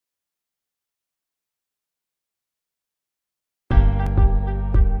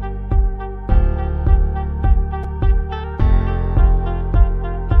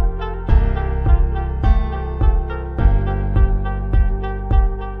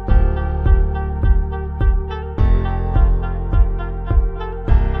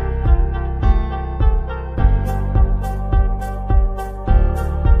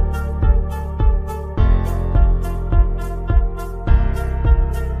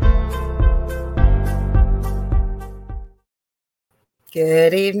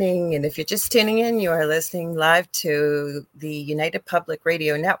Good evening, and if you're just tuning in, you are listening live to the United Public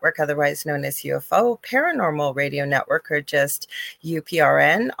Radio Network, otherwise known as UFO Paranormal Radio Network, or just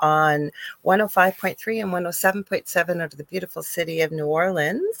UPRN, on 105.3 and 107.7 out of the beautiful city of New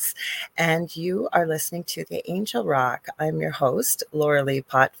Orleans. And you are listening to The Angel Rock. I'm your host, Lorilei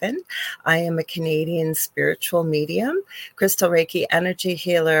Potvin. I am a Canadian spiritual medium, crystal Reiki energy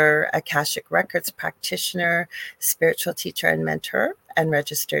healer, Akashic Records practitioner, spiritual teacher and mentor, and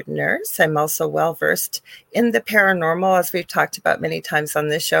registered nurse. I'm also well-versed in the paranormal, as we've talked about many times on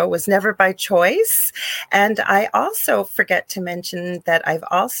this show. Was never by choice. And I also forget to mention that I've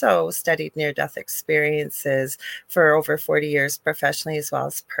also studied near-death experiences for over 40 years professionally as well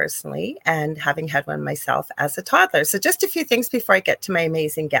as personally, and having had one myself as a toddler. So just a few things before I get to my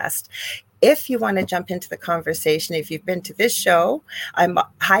amazing guest. If you want to jump into the conversation, if you've been to this show,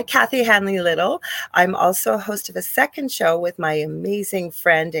 hi, Kathy Hanley-Little. I'm also a host of a second show with my amazing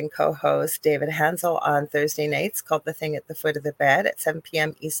friend and co-host, David Hansel, on Thursday nights called The Thing at the Foot of the Bed at 7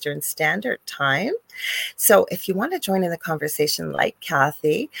 p.m. Eastern Standard Time. So if you want to join in the conversation like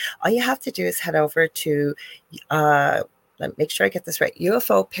Kathy, all you have to do is head over to let me make sure I get this right,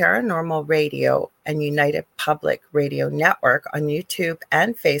 UFO Paranormal Radio and United Public Radio Network on YouTube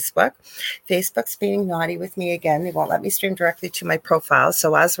and Facebook. Facebook's being naughty with me again. They won't let me stream directly to my profile.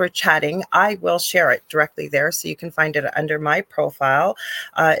 So as we're chatting, I will share it directly there. So you can find it under my profile.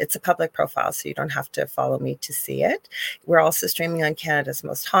 It's a public profile, so you don't have to follow me to see it. We're also streaming on Canada's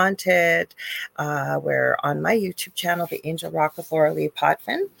Most Haunted. We're on my YouTube channel, The Angel Rock with Lorilei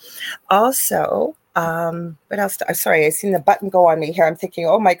Potvin. Also, what else? Sorry, I seen the button go on me here. I'm thinking,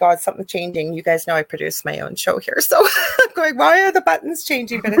 oh my God, something's changing. You guys know I produce my own show here. So I'm going, why are the buttons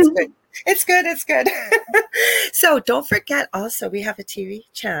changing? But it's good. It's good. It's good. So don't forget also, we have a TV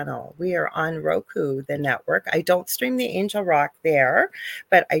channel. We are on Roku, the network. I don't stream the Angel Rock there,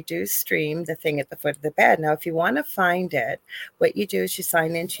 but I do stream The Thing at the Foot of the Bed. Now, if you want to find it, what you do is you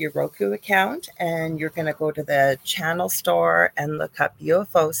sign into your Roku account and you're going to go to the channel store and look up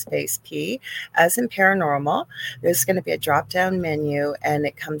UFO space P as in paranormal. There's going to be a drop-down menu and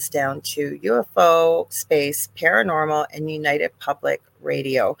it comes down to UFO space paranormal and United Public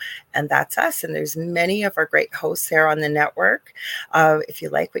Radio, and that's us. And there's many of our great hosts there on the network. If you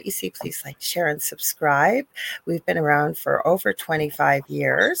like what you see, please like, share, and subscribe. We've been around for over 25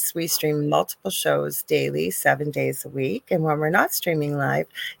 years. We stream multiple shows daily, 7 days a week. And when we're not streaming live,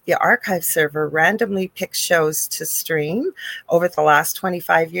 the archive server randomly picks shows to stream over the last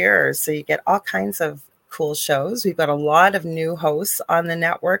 25 years. So you get all kinds of cool shows. We've got a lot of new hosts on the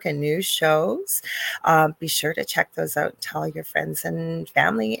network and new shows. Be sure to check those out. Tell your friends and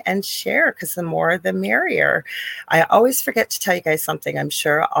family and share, because the more the merrier. I always forget to tell you guys something. I'm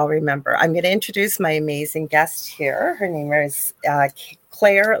sure I'll remember. I'm going to introduce my amazing guest here. Her name is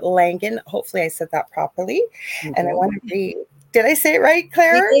Clare Langan. Hopefully I said that properly. Mm-hmm. And I want to read. Did I say it right,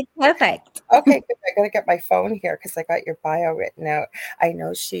 Claire? You did perfect. Okay, good. I got to get my phone here because I got your bio written out. I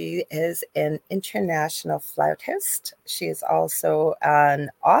know she is an international flautist. She is also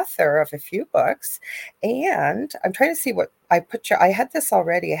an author of a few books. And I'm trying to see what I had this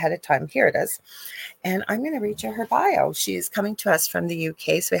already ahead of time. Here it is. And I'm going to read you her bio. She is coming to us from the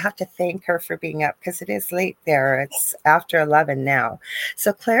UK, so we have to thank her for being up because it is late there. It's after 11 now.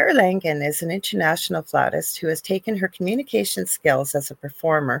 So Clare Langan is an international flautist who has taken her communication skills as a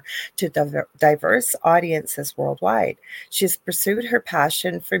performer to diverse audiences worldwide. She has pursued her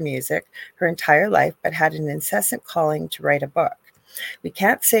passion for music her entire life, but had an incessant calling to write a book. We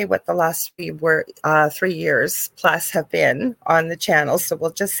can't say what the last 3 years plus have been on the channel, so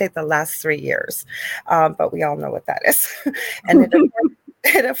we'll just say the last 3 years. But we all know what that is. And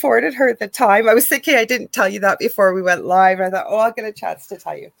it afforded her the time. I was thinking I didn't tell you that before we went live. I thought, I'll get a chance to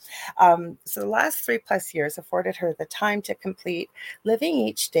tell you. So the last 3+ years afforded her the time to complete Living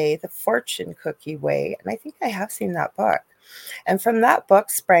Each Day the Fortune Cookie Way. And I think I have seen that book. And from that book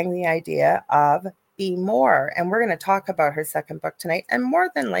sprang the idea of Be More. And we're going to talk about her second book tonight, and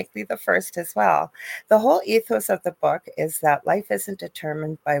more than likely the first as well. The whole ethos of the book is that life isn't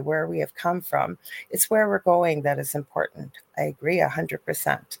determined by where we have come from. It's where we're going that is important. I agree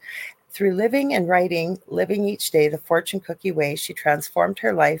 100%. Through living and writing, Living Each Day the Fortune Cookie Way, she transformed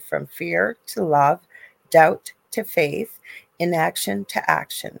her life from fear to love, doubt to faith, inaction to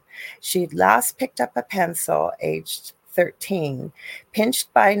action. She'd last picked up a pencil aged 13.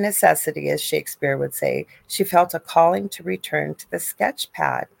 Pinched by necessity, as Shakespeare would say, she felt a calling to return to the sketch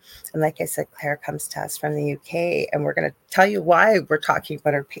pad. And like I said, Clare comes to us from the UK, and we're going to tell you why we're talking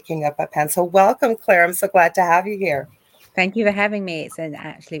about her picking up a pencil. Welcome, Clare. I'm so glad to have you here. Thank you for having me. It's an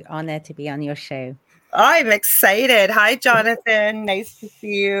absolute honor to be on your show. I'm excited. Hi, Jonathan. Nice to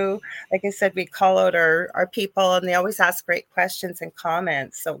see you. Like I said, we call out our people and they always ask great questions and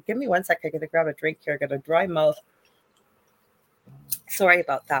comments. So give me one sec. I got to grab a drink here. I got a dry mouth. Sorry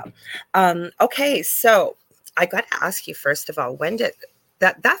about that. Okay, so I got to ask you first of all, when did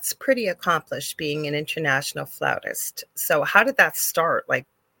that's pretty accomplished being an international flautist. So how did that start? Like,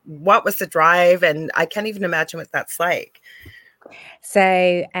 what was the drive? And I can't even imagine what that's like.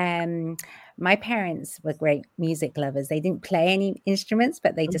 So my parents were great music lovers. They didn't play any instruments,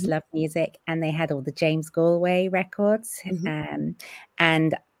 but they just Mhm. loved music, and they had all the James Galway records. Mhm.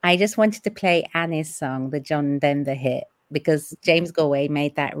 And I just wanted to play Annie's song, the John Denver hit, because James Galway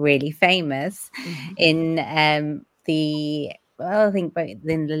made that really famous Mhm. in I think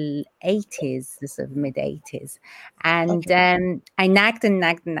in the 80s, the sort of mid 80s. And Okay. I nagged and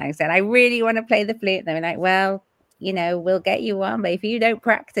nagged and nagged, said, I really want to play the flute. And they were like, well, we'll get you one, but if you don't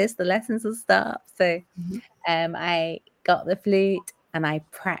practice, the lessons will stop. So Mhm. I got the flute and I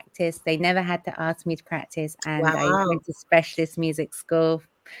practiced. They never had to ask me to practice. And I Wow. went to specialist music school.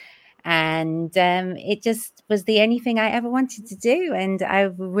 And it just was the only thing I ever wanted to do. And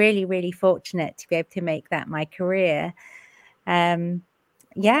I'm really, really fortunate to be able to make that my career.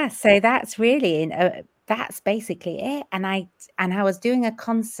 Yeah, so that's basically it. And I was doing a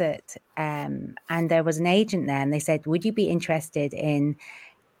concert, and there was an agent there, and they said, "Would you be interested in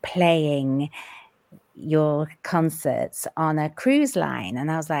playing your concerts on a cruise line?"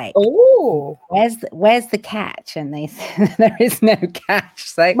 And I was like, Oh, where's the catch? And they said, there is no catch.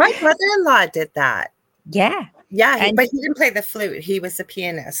 So my brother-in-law did that. yeah, Yeah, and but he didn't play the flute. He was a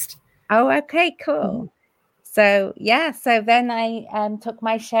pianist. oh, okay, Mhm. cool. So yeah, so then I took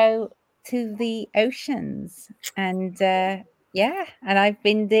my show to the oceans, and yeah, and I've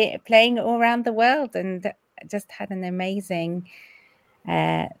been playing all around the world, and just had uh,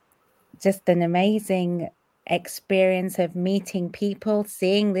 an amazing experience of meeting people,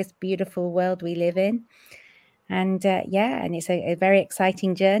 seeing this beautiful world we live in, and yeah, and it's a very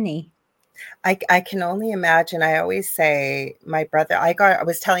exciting journey. I can only imagine. I always say my brother, I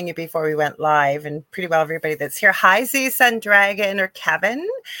was telling you before we went live, and pretty well everybody that's here. Hi, Zeus and Dragon or Kevin.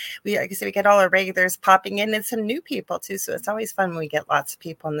 Like I said, we get all our regulars popping in and some new people too. So it's always fun when we get lots of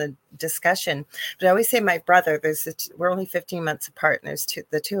people in the discussion. But I always say my brother, we're only 15 months apart, and there's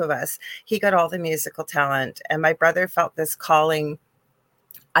the two of us. He got all the musical talent, and my brother felt this calling.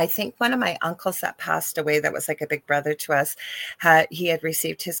 I think one of my uncles that passed away, that was like a big brother to us, he had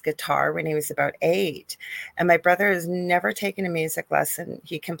received his guitar when he was about 8. And my brother has never taken a music lesson.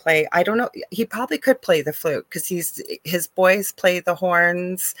 He can play, I don't know, he probably could play the flute because his boys play the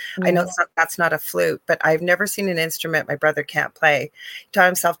horns. I know Yeah, that's not a flute, but I've never seen an instrument my brother can't play. He taught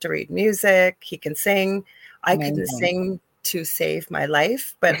himself to read music. He can sing. I couldn't amazing. sing to save my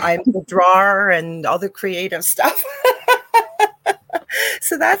life, but I'm the drawer and all the creative stuff.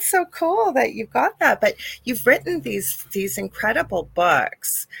 So that's so cool that you've got that. But you've written these incredible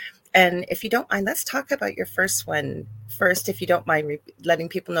books. And if you don't mind, let's talk about your first one first, if you don't mind letting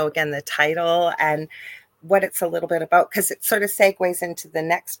people know again the title and what it's a little bit about, because it sort of segues into the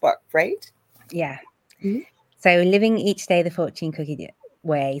next book, right? Yeah. Mhm. So living each day the fortune cookie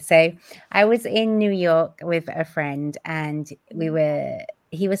way. So I was in New York with a friend, and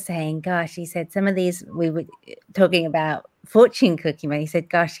he was saying, gosh, he said some of these, we were talking about fortune cookie man. He said,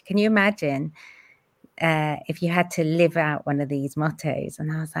 gosh, can you imagine if you had to live out one of these mottos?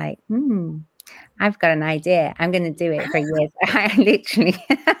 And I was like, I've got an idea. I'm going to do it for years. I literally,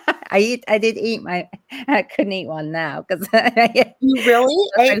 I did eat I couldn't eat one now because You really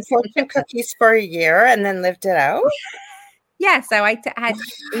ate fortune cookies for a year and then lived it out? Yeah, so had Wow.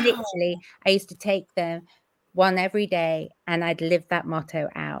 literally, I used to take them one every day, and I'd live that motto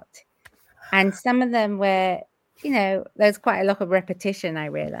out. And some of them were, there's quite a lot of repetition, I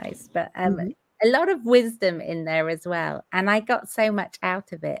realized, but Mhm. a lot of wisdom in there as well. And I got so much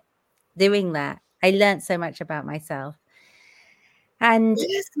out of it doing that. I learned so much about myself. And It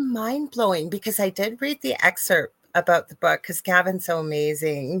is mind blowing because I did read the excerpt about the book because Gavin's so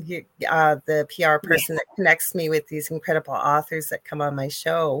amazing. The PR yeah, person that connects me with these incredible authors that come on my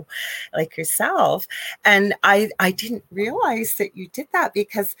show, like yourself. And I didn't realize that you did that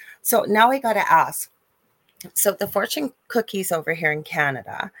because so now I got to ask. So the fortune cookies over here in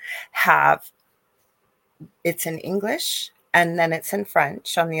Canada have it's in English and then it's in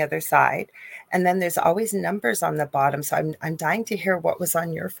French on the other side. And then there's always numbers on the bottom. So I'm dying to hear what was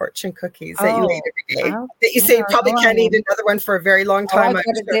on your fortune cookies that you ate oh, every day. oh, That you say you oh, probably can't eat no. another one for a very long Oh, time, I'm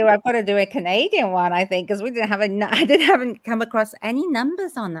sure. I've got to do a Canadian one, I think, because I didn't haven't come across any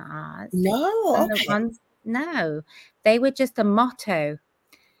numbers on ours. No, And the okay. ones, no, they were just a motto.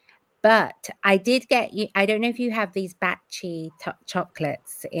 But I did get you. I don't know if you have these batchy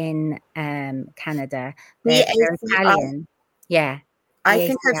chocolates in Canada. The They're ACI. Italian. Yeah, I the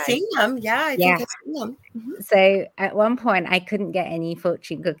think I've ACI. seen them. Yeah, I think Yeah. I've seen them. Mm-hmm. So at one point I couldn't get any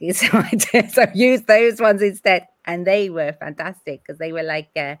fortune cookies, so I used those ones instead, and they were fantastic because they were like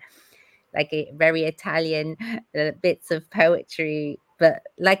a very Italian bits of poetry, but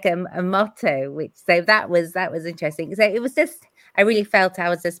like a motto. Which so that was interesting. So it was just I really felt I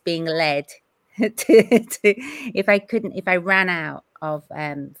was just being led to if I ran out of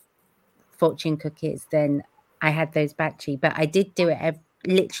fortune cookies, then I had those batchy. But I did do it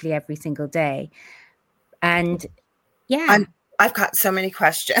literally every single day, and yeah. I've got so many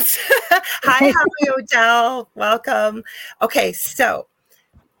questions. Hi, how are you, Odell? Welcome. Okay, so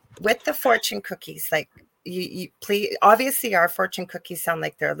with the fortune cookies, like you please, obviously our fortune cookies sound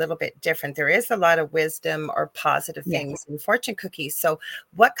like they're a little bit different. There is a lot of wisdom or positive things in fortune cookies. So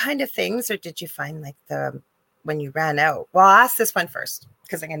what kind of things, or did you find like when you ran out? Well, I'll ask this one first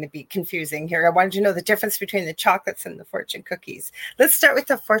because I'm going to be confusing here. I wanted to know the difference between the chocolates and the fortune cookies. Let's start with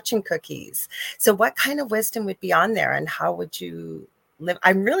the fortune cookies. So what kind of wisdom would be on there, and how would you live?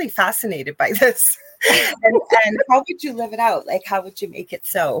 I'm really fascinated by this. and how would you live it out? Like, how would you make it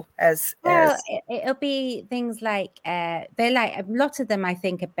so it'll be things like they're like a lot of them I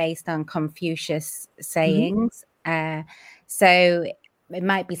think are based on Confucius sayings. So it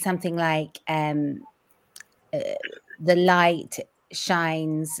might be something like the light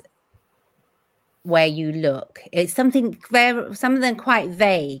shines where you look. It's something very, some of them quite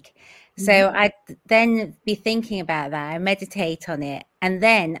vague. So I'd then be thinking about that. I meditate on it, and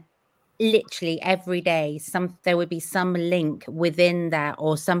then literally every day there would be some link within that,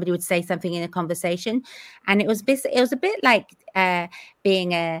 or somebody would say something in a conversation, and it was a bit like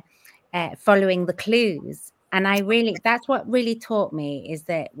being following the clues. And that's what really taught me, is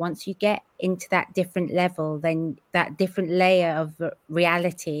that once you get into that different level, then that different layer of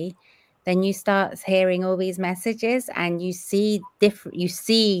reality, then you start hearing all these messages and you see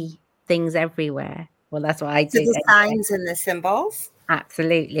things everywhere. Well, that's what I so did the anyway. signs and the symbols?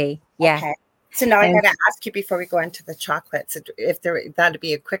 Absolutely. Yeah. Okay. So now I got to ask you before we go into the chocolates, if that'd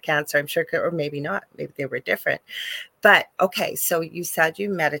be a quick answer, I'm sure, or maybe not, maybe they were different. But okay, so you said you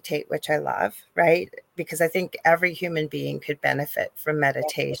meditate, which I love, right? Because I think every human being could benefit from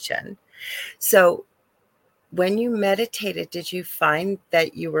meditation. So when you meditated, did you find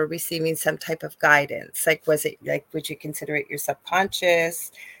that you were receiving some type of guidance? Like, was it like, would you consider it your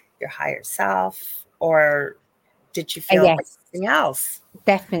subconscious, your higher self, or did you feel Yes, something else?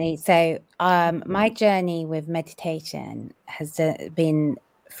 definitely. So my journey with meditation has been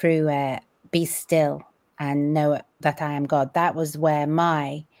through be still and know that I am God. That was where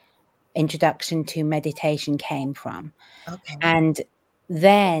my introduction to meditation came from. Okay. And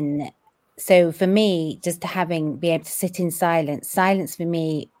then, so for me, just be able to sit in silence for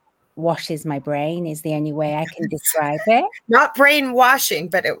me washes my brain, is the only way I can describe it. Not brainwashing,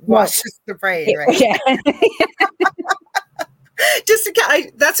 but it washes the brain, right? Yeah.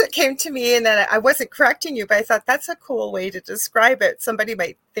 That's what came to me, and then I wasn't correcting you, but I thought that's a cool way to describe it. Somebody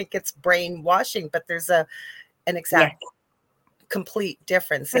might think it's brainwashing, but there's an exact complete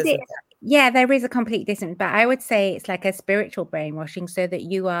difference, isn't there? Yeah, there is a complete difference, but I would say it's like a spiritual brainwashing, so that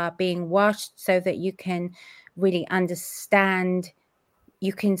you are being washed so that you can really understand,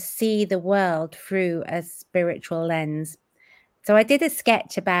 you can see the world through a spiritual lens. So I did a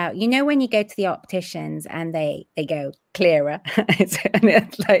sketch about, when you go to the opticians and they go clearer, it's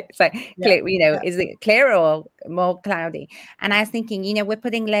like clear, is it clearer or more cloudy? And I was thinking, we're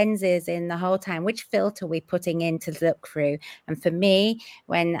putting lenses in the whole time. Which filter are we putting in to look through? And for me,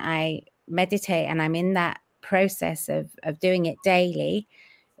 when I meditate and I'm in that process of doing it daily,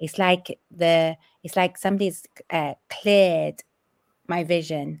 it's like somebody's cleared my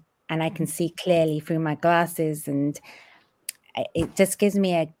vision, and I can see clearly through my glasses, and it just gives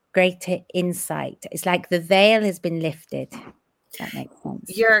me a greater insight. It's like the veil has been lifted. That makes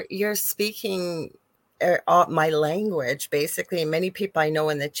sense. You're speaking my language, basically. Many people I know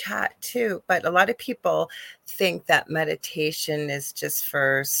in the chat too, but a lot of people think that meditation is just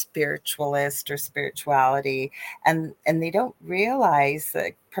for spiritualist or spirituality, and they don't realize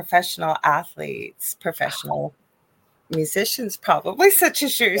that professional athletes, professional musicians, probably such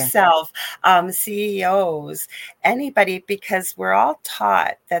as yourself, CEOs, anybody, because we're all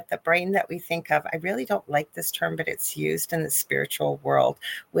taught that the brain that we think of, I really don't like this term, but it's used in the spiritual world,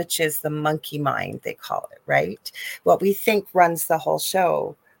 which is the monkey mind, they call it, right? What we think runs the whole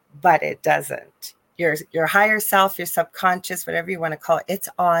show, but it doesn't. Your higher self, your subconscious, whatever you want to call it, it's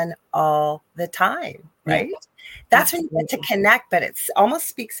on all the time, right? That's when you get to Absolutely. connect, but it almost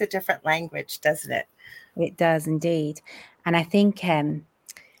speaks a different language, doesn't it? It does indeed. And I think and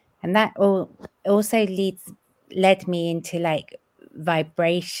that also led me into like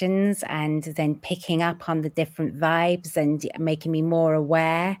vibrations, and then picking up on the different vibes and making me more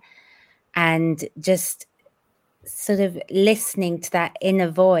aware, and just sort of listening to that inner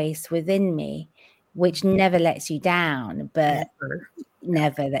voice within me, which never lets you down, but Never,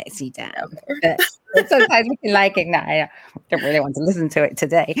 never lets you down. never. But sometimes we can like it. No, I don't really want to listen to it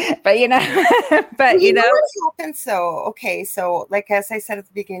today. But but You know what happens? So, okay, so like as I said at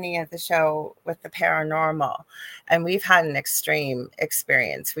the beginning of the show with the paranormal, and we've had an extreme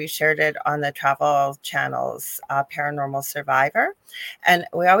experience. We shared it on the Travel Channel's Paranormal Survivor, and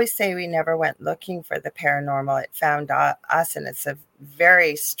we always say we never went looking for the paranormal; it found us, and it's a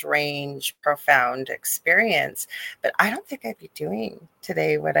very strange, profound experience. But I don't think I'd be doing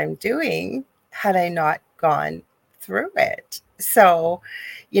today what I'm doing had I not gone through it. So,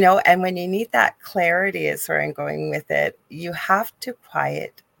 and when you need that clarity, is where I'm going with it, you have to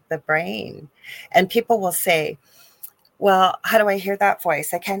quiet the brain. And people will say, well, how do I hear that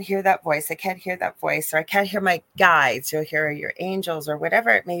voice? I can't hear that voice. I can't hear that voice, or I can't hear my guides. You'll hear your angels or whatever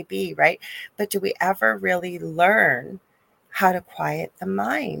it may be, right? But do we ever really learn how to quiet the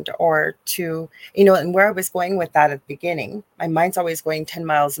mind, or to, and where I was going with that at the beginning, my mind's always going 10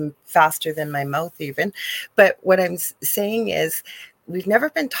 miles faster than my mouth even. But what I'm saying is, we've never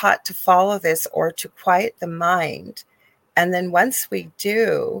been taught to follow this or to quiet the mind. And then once we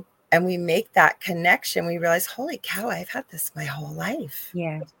do, and we make that connection, we realize, holy cow, I've had this my whole life.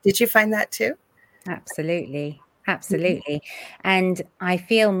 yeah, Did you find that too? absolutely. Absolutely. And I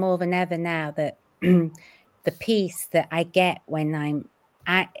feel more than ever now that the peace that I get when I'm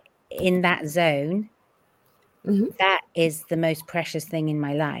in that zone, Mm-hmm. that is the most precious thing in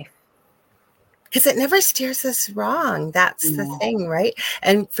my life. Because it never steers us wrong. That's the Mm. thing, right?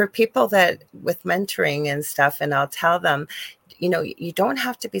 And for people that with mentoring and stuff, and I'll tell them, you don't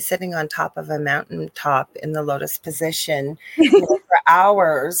have to be sitting on top of a mountaintop in the lotus position, for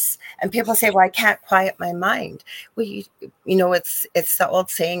hours. And people say, well, I can't quiet my mind. Well, it's the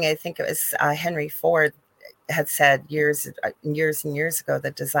old saying, I think it was Henry Ford had said years and years ago,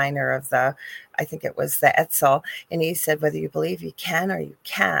 the designer of I think it was the Etzel, and he said, whether you believe you can or you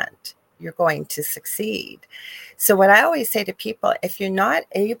can't, you're going to succeed. So what I always say to people, if you're not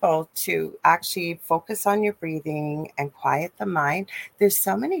able to actually focus on your breathing and quiet the mind, there's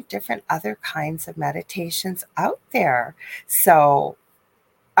so many different other kinds of meditations out there. So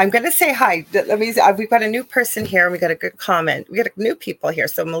I'm going to say hi. Let me. We've got a new person here, and we got a good comment. We got new people here.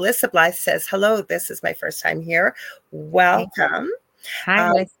 So Melissa Blythe says, "Hello, this is my first time here. Welcome." Hi,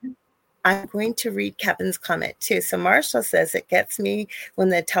 Um, Melissa. I'm going to read Kevin's comment too. So Marshall says, "It gets me when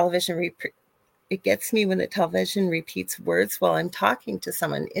the television repeats words while I'm talking to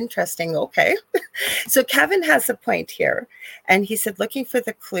someone." Interesting. Okay. So Kevin has a point here. And he said, looking for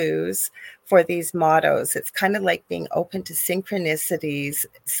the clues for these mottos. It's kind of like being open to synchronicities,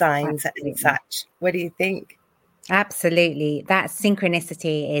 signs, and Absolutely. such. What do you think? Absolutely. That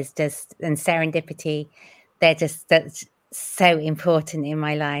synchronicity is just, and serendipity, that's so important in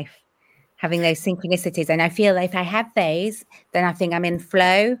my life. Having those synchronicities. And I feel like if I have those, then I think I'm in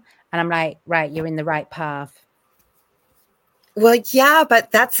flow, and I'm like, right, you're in the right path. Well, yeah, but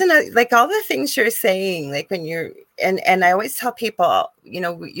that's like all the things you're saying, like when you're, and I always tell people,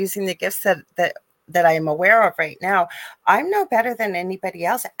 using the gifts that I am aware of right now, I'm no better than anybody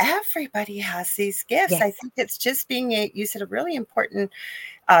else. Everybody has these gifts. Yes. I think it's just you said a really important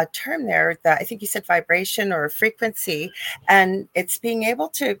term there, that I think you said vibration or frequency, and it's being able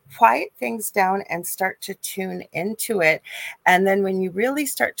to quiet things down and start to tune into it. And then when you really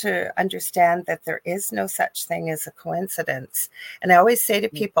start to understand that there is no such thing as a coincidence, and I always say to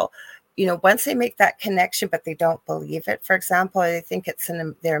people, once they make that connection, but they don't believe it, for example, I think it's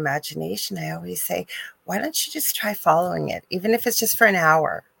in their imagination, I always say, why don't you just try following it, even if it's just for an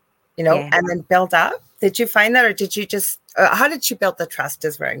hour, Yeah. and then build up. Did you find that, or did you just, how did you build the trust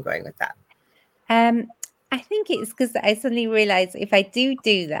is where I'm going with that? I think it's because I suddenly realize if I do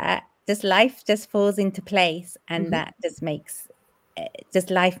that, just life just falls into place, and Mm-hmm. that just makes just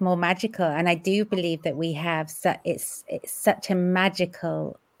life more magical. And I do believe that we have it's such a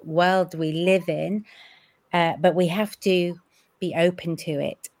magical world we live in, but we have to be open to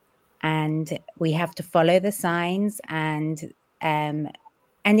it, and we have to follow the signs, um,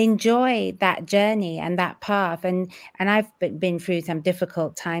 and enjoy that journey and that path. And I've been through some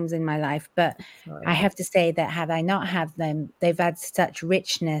difficult times in my life, but I Sorry. have to say that had I not had them, they've had such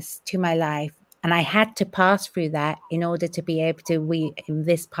richness to my life, and I had to pass through that in order to be able to in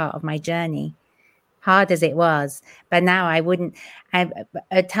this part of my journey. hard as it was. But now I wouldn't.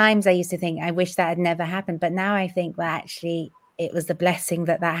 At times I used to think, I wish that had never happened. But now I think, well, actually, it was the blessing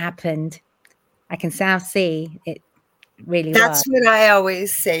that happened. I can now see it really was. That's what I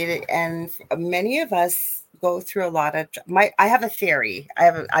always say, and many of us go through a lot of I have a theory.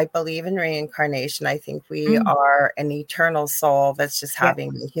 I believe in reincarnation. I think we are an eternal soul that's just Yep.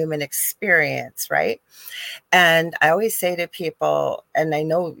 having a human experience, right? And I always say to people, and I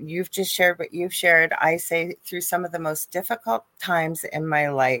know you've just shared what you've shared, I say through some of the most difficult times in my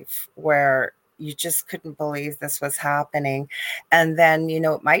life where you just couldn't believe this was happening. And then,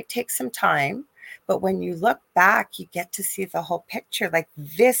 it might take some time, but when you look back, you get to see the whole picture. Like,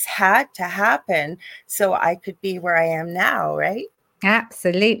 this had to happen so I could be where I am now, right?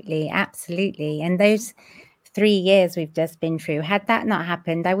 Absolutely, absolutely. And those 3 years we've just been through, had that not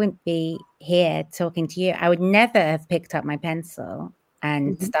happened, I wouldn't be here talking to you. I would never have picked up my pencil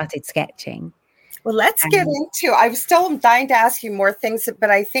and started sketching. Well, let's get into, I'm still dying to ask you more things, but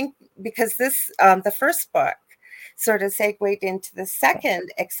I think because this, the first book sort of segued into the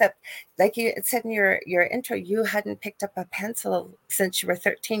second, except like you said in your intro, you hadn't picked up a pencil since you were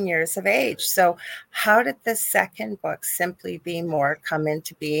 13 years of age. So how did the second book, Simply Be More, come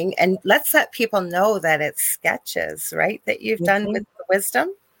into being? And let's let people know that it's sketches, right? That you've done with the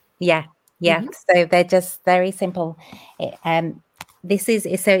wisdom. Yeah. So they're just very simple. This is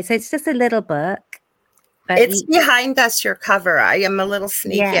so it's just a little book. But It's behind us, your cover. I am a little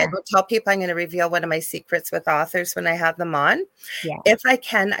sneaky. I Yeah. don't tell people I'm going to reveal one of my secrets with authors when I have them on. Yeah. If I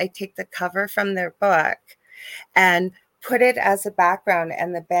can, I take the cover from their book and put it as a background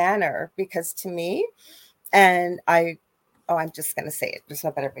and the banner, because to me, and I'm just going to say it. There's no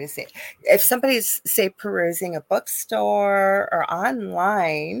better way to say it. If somebody's, say, perusing a bookstore or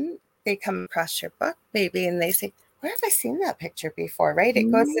online, they come across your book maybe and they say, where have I seen that picture before, right?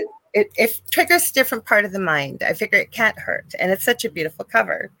 It goes, it triggers a different part of the mind. I figure it can't hurt. And it's such a beautiful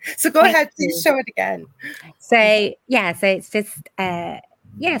cover. So go ahead, please show it again. So it's just so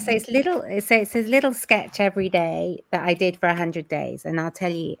it's a little sketch every day that I did for 100 days, and I'll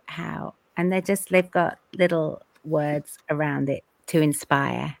tell you how. And they've got little words around it to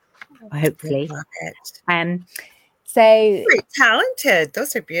inspire, hopefully. I love it. So very talented.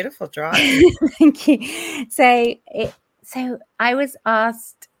 Those are beautiful drawings. Thank you. So I was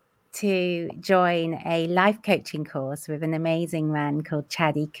asked to join a life coaching course with an amazing man called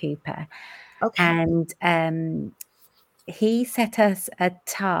Chaddy Cooper. Okay. And he set us a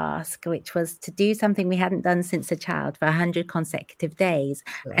task, which was to do something we hadn't done since a child for 100 consecutive days.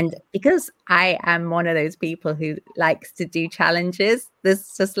 And because I am one of those people who likes to do challenges,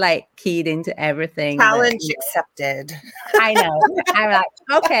 this just like keyed into everything. Challenge accepted. I know. I'm like,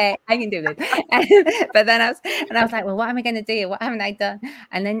 okay, I can do this. But then I was like, well, what am I going to do? What haven't I done?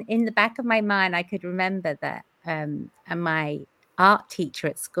 And then in the back of my mind, I could remember that and my art teacher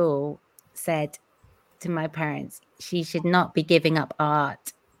at school said to my parents, she should not be giving up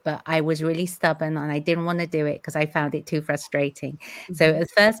art. But I was really stubborn and I didn't want to do it because I found it too frustrating. So the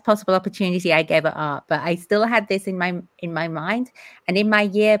first possible opportunity, I gave her art, but I still had this in my mind. And in my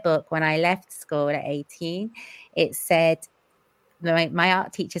yearbook, when I left school at 18, it said, my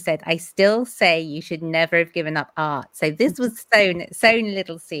art teacher said, I still say you should never have given up art. So this was sown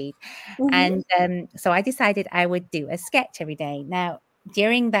little seed. And so I decided I would do a sketch every day. Now,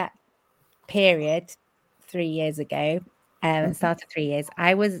 during that period, 3 years ago, started 3 years,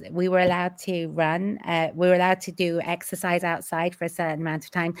 we were allowed to run. We were allowed to do exercise outside for a certain amount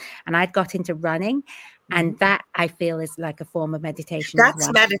of time. And I'd got into running. And that I feel is like a form of meditation. That's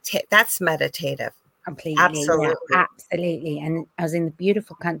That's meditative. Completely. Absolutely. Yeah, absolutely. And I was in the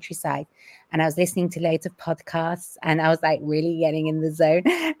beautiful countryside and I was listening to loads of podcasts and I was like really getting in the zone.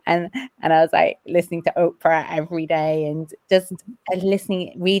 And I was like listening to Oprah every day and just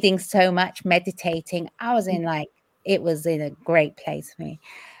listening, reading so much, meditating. It was in a great place for me.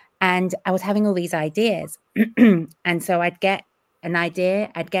 And I was having all these ideas. And so I'd get an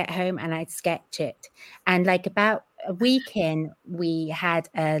idea, I'd get home and I'd sketch it. And like about a week in, we had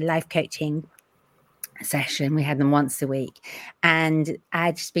a life coaching session. We had them once a week. And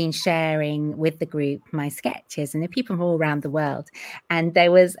I'd just been sharing with the group my sketches and the people from all around the world. And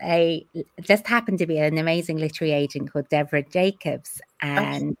there was just happened to be an amazing literary agent called Deborah Jacobs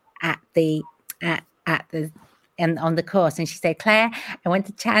and on the course. And she said, Claire, I want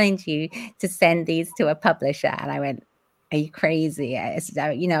to challenge you to send these to a publisher. And I went, are you crazy? I've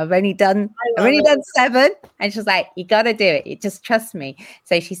only done 7. And she was like, you got to do it. You just trust me.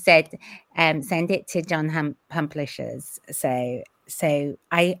 So she said, send it to John Publishers. So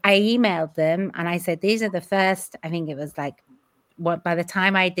I emailed them and I said, these are the first, I think it was like by the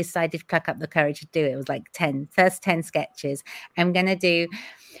time I decided to pluck up the courage to do it, it was like first 10 sketches. I'm going to do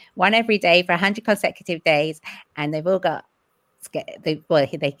one every day for 100 consecutive days. And they've all got,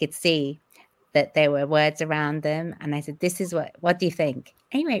 they could see that there were words around them. And I said, this is what do you think?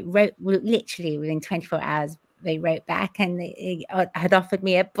 Anyway, literally within 24 hours, they wrote back and they had offered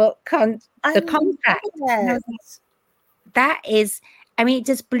me a book on the contract. And I was like, that is, I mean, it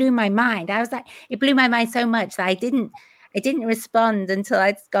just blew my mind. I was like, it blew my mind so much that I didn't respond until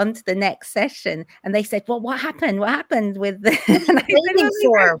I'd gone to the next session. And they said, well, what happened? What happened with the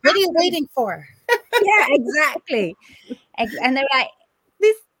What are you waiting for? Yeah, exactly. And they're like,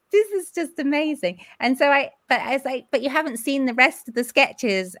 this is just amazing. And so I was like, but you haven't seen the rest of the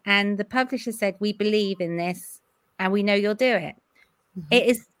sketches. And the publisher said, we believe in this and we know you'll do it. Mm-hmm. It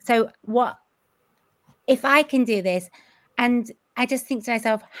is. So what, if I can do this? And I just think to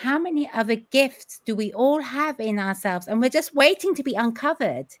myself, how many other gifts do we all have in ourselves? And we're just waiting to be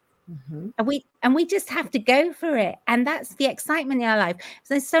uncovered. Mm-hmm. And we just have to go for it. And that's the excitement in our life.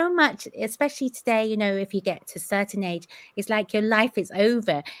 So there's so much, especially today, you know, if you get to a certain age, it's like your life is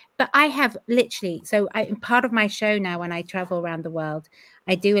over. But I have literally, part of my show now, when I travel around the world,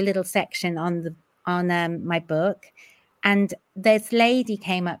 I do a little section on my book. And this lady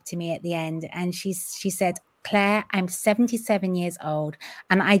came up to me at the end and she said, Claire, I'm 77 years old.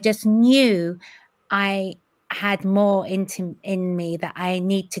 And I just knew I had more in me that I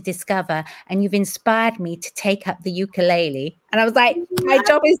need to discover. And you've inspired me to take up the ukulele. And I was like, my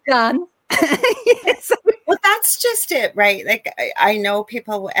job is done. Yes. Well, that's just it, right? Like I know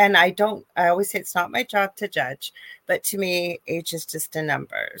people, and I always say it's not my job to judge, but to me, age is just a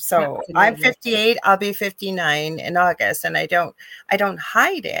number. So absolutely. I'm 58, I'll be 59 in August. And I don't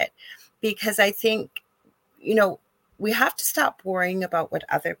hide it because I think, you know, we have to stop worrying about what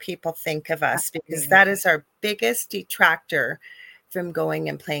other people think of us, because that is our biggest detractor from going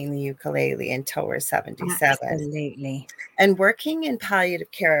and playing the ukulele until we're 77. Absolutely. And working in palliative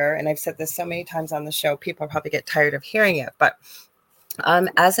care, and I've said this so many times on the show, people probably get tired of hearing it, but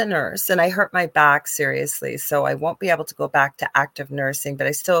as a nurse, and I hurt my back seriously, so I won't be able to go back to active nursing, but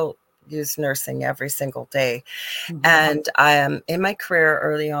I still use nursing every single day. Mm-hmm. And in my career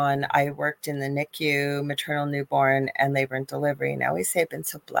early on, I worked in the NICU, maternal, newborn, and labor and delivery. And I always say I've been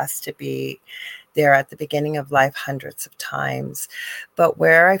so blessed to be there at the beginning of life hundreds of times. But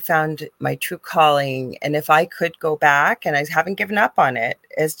where I found my true calling, and if I could go back, and I haven't given up on it,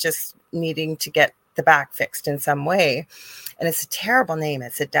 is just needing to get the back fixed in some way. And it's a terrible name.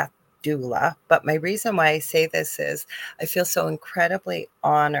 It's a death doula. But my reason why I say this is I feel so incredibly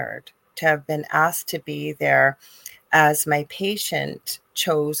honored to have been asked to be there as my patient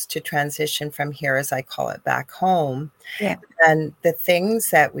chose to transition from here, as I call it, back home. Yeah. And the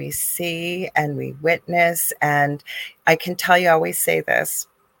things that we see and we witness, and I can tell you, I always say this,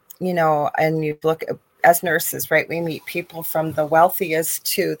 you know, and you look at, as nurses, right, we meet people from the wealthiest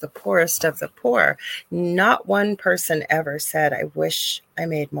to the poorest of the poor. Not one person ever said, I wish I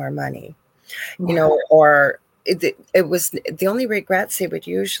made more money, you know, or it was the only regrets they would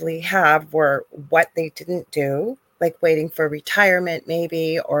usually have were what they didn't do, like waiting for retirement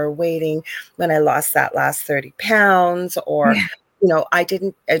maybe, or waiting when I lost that last 30 pounds, or, you know, I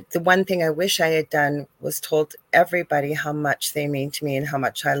didn't, the one thing I wish I had done was told everybody how much they mean to me and how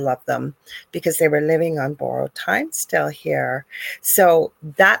much I love them, because they were living on borrowed time still here. So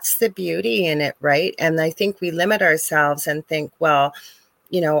that's the beauty in it, right? And I think we limit ourselves and think, well,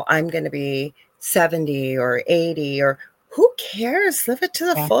 you know, I'm going to be 70 or 80, or who cares? Live it to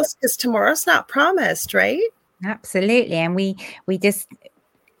the fullest, because tomorrow's not promised, right? Absolutely. And we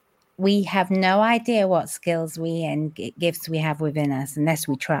have no idea what skills and gifts we have within us unless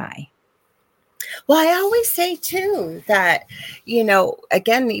we try. Well, I always say too that, you know,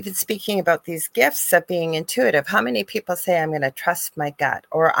 again, even speaking about these gifts of being intuitive, how many people say I'm going to trust my gut,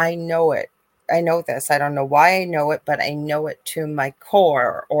 or I know it. I know this. I don't know why I know it, but I know it to my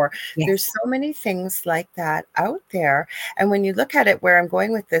core. Or there's so many things like that out there. And when you look at it, where I'm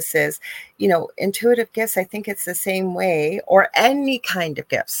going with this is, you know, intuitive gifts, I think it's the same way, or any kind of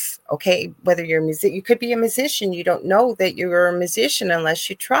gifts. Okay. Whether you're a musician, you could be a musician. You don't know that you're a musician unless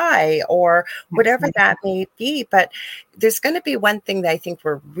you try, or whatever that may be. But there's going to be one thing that I think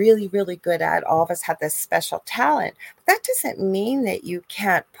we're really, really good at. All of us have this special talent. But that doesn't mean that you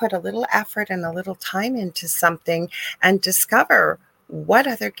can't put a little effort and a little time into something and discover what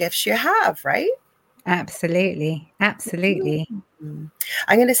other gifts you have, right? Absolutely. Absolutely. Mm-hmm.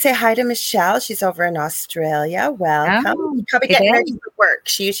 I'm going to say hi to Michelle. She's over in Australia. Welcome. Oh, probably getting ready for work.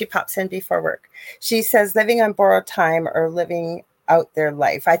 She usually pops in before work. She says living on borrowed time or living out their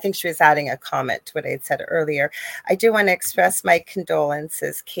life. I think she was adding a comment to what I had said earlier. I do want to express my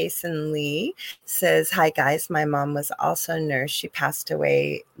condolences. Kason Lee says, "Hi guys, my mom was also a nurse. She passed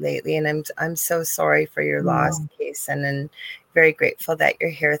away lately, and I'm so sorry for your loss, Kason, and very grateful that you're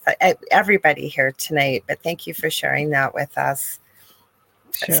here. Everybody here tonight, but thank you for sharing that with us."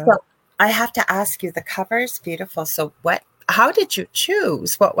 Sure. So I have to ask you, the cover is beautiful. So how did you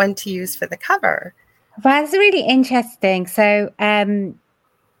choose what one to use for the cover? Well, that's really interesting. So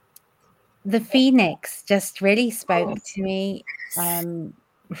the Phoenix just really spoke to me. And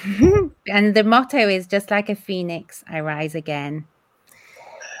the motto is, just like a phoenix, I rise again.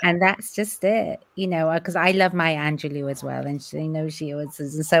 And that's just it, because I love my Angelou as well. And she knows she was,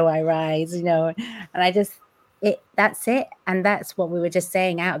 and so I rise, and I just, that's it. And that's what we were just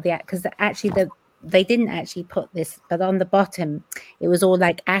saying out of because actually they didn't actually put this, but on the bottom, it was all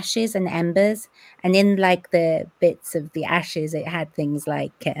like ashes and embers. And in like the bits of the ashes, it had things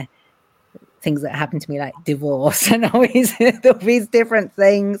like, things that happened to me, like divorce and all these different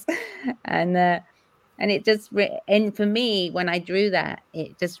things. And it just, and for me, when I drew that,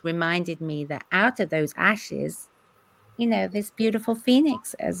 it just reminded me that out of those ashes, this beautiful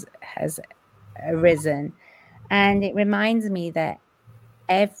phoenix has arisen. And it reminds me that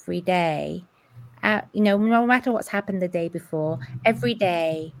every day, no matter what's happened the day before, every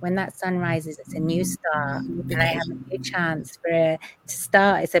day when that sun rises, it's a new start. And I have a new chance to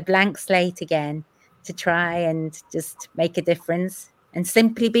start. It's a blank slate again, to try and just make a difference and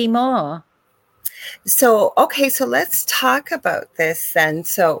simply be more. So, okay, so let's talk about this then.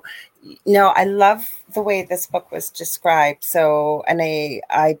 So, I love the way this book was described. So, and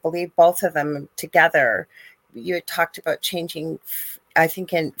I believe both of them together, you had talked about changing, I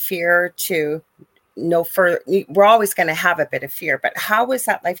think, in fear to no further. We're always going to have a bit of fear, but how was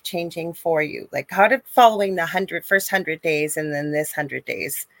that life changing for you? Like, how did following the first 100 days and then this 100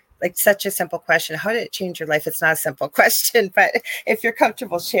 days, like, such a simple question, how did it change your life? It's not a simple question, but if you're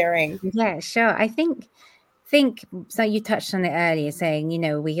comfortable sharing. Yeah, sure. I think so. You touched on it earlier, saying,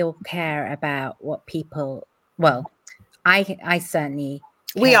 we all care about what people, well, I certainly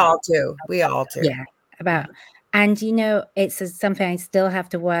We care. all do. We all do. Yeah, about, and it's something I still have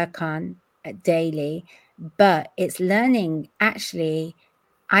to work on daily, but it's learning, actually,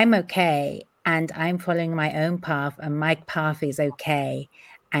 I'm okay and I'm following my own path, and my path is okay.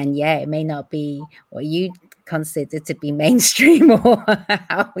 And yeah, it may not be what you consider to be mainstream or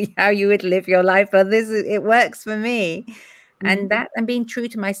how you would live your life, but it works for me. And being true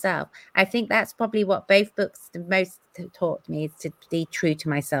to myself. I think that's probably what both books the most taught me, is to be true to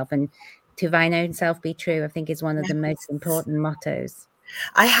myself, and to thine own self be true, I think, is one of the most important mottos.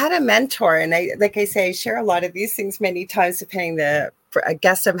 I had a mentor, and like I say, I share a lot of these things many times, depending a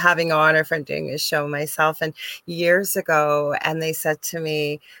guest I'm having on, or if I'm doing a show myself. And years ago, and they said to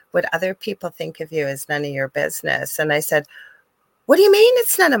me, "What other people think of you is none of your business." And I said, "What do you mean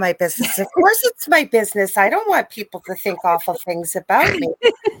it's none of my business? Of course it's my business. I don't want people to think awful things about me."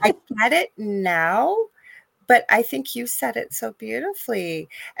 I get it now, but I think you said it so beautifully.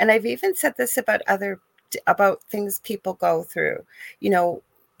 And I've even said this about things people go through.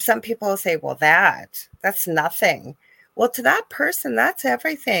 Some people will say, "Well, that's nothing." Well, to that person, that's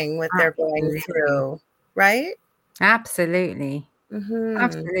everything, what they're going through, right? Absolutely.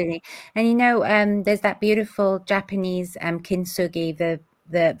 Absolutely. And there's that beautiful Japanese kintsugi,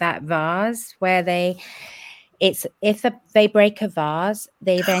 that vase where if they break a vase,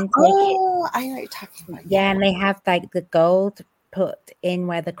 they then take it. Oh, I know what you're talking about. Yeah, and they have like the gold put in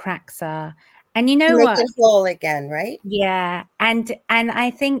where the cracks are. And you To know make what? it whole again, right? Yeah, and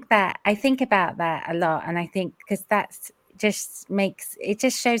I think about that a lot, and I think because that's just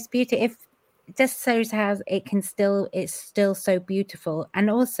shows beauty. If it just shows how it's still so beautiful. And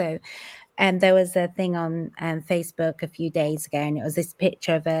also, there was a thing on Facebook a few days ago, and it was this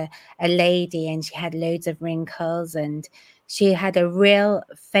picture of a lady, and she had loads of wrinkles, and she had a real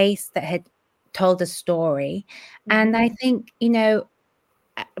face that had told a story. And I think,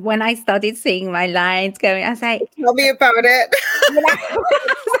 when I started seeing my lines going, I was like, Tell me about it.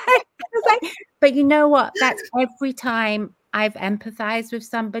 but you know what? That's every time I've empathized with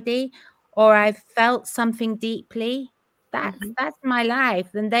somebody, or I've felt something deeply. That's my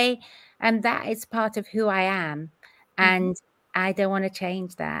life, and that is part of who I am, and I don't want to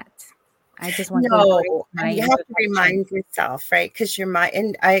change that. I just want to embrace No, my and you have to imperfection. remind yourself, right? Because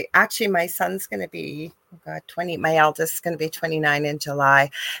my son's going to be, oh God, 20. My eldest is going to be 29 in July.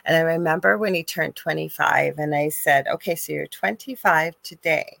 And I remember when he turned 25, and I said, "Okay, so you're 25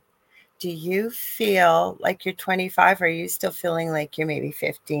 today. do you feel like you're 25? Or are you still feeling like you're maybe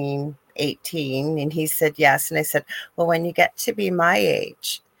 15, 18? And he said, yes. And I said, well, when you get to be my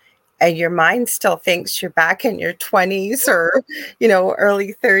age and your mind still thinks you're back in your 20s or,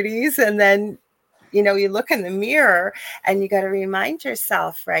 early 30s. And then, you look in the mirror and you got to remind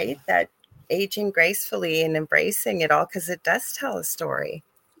yourself, right, that aging gracefully and embracing it all, because it does tell a story.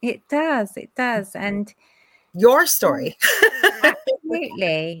 It does. And your story.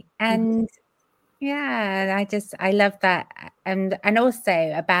 Absolutely. And yeah, I love that. And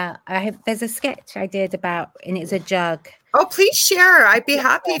also there's a sketch I did about, and it's a jug. Oh, please share. I'd be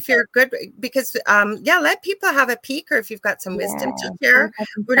happy if you're good, because let people have a peek, or if you've got some wisdom to share.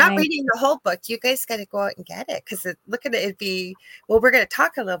 We're not reading the whole book. You guys got to go out and get it, because look at it. We're going to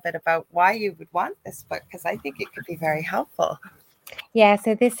talk a little bit about why you would want this book, because I think it could be very helpful. Yeah,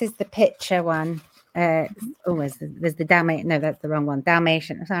 so this is the picture one. There's the Dalmatian. No, that's the wrong one.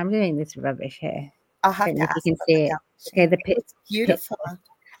 Dalmatian. So I'm doing this rubbish here. I'll have to ask you can see it. Okay, the it's beautiful.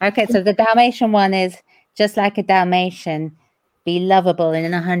 Okay, so the Dalmatian one is just like a Dalmatian, be lovable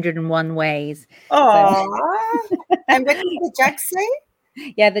in 101 ways. Oh, and what did the jug say?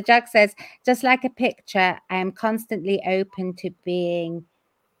 Yeah, the jug says, just like a picture, I am constantly open to being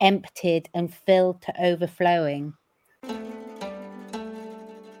emptied and filled to overflowing.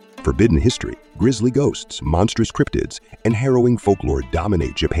 Forbidden history, grisly ghosts, monstrous cryptids, and harrowing folklore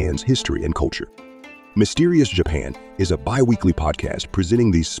dominate Japan's history and culture. Mysterious Japan is a bi-weekly podcast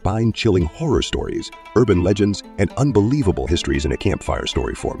presenting these spine-chilling horror stories, urban legends, and unbelievable histories in a campfire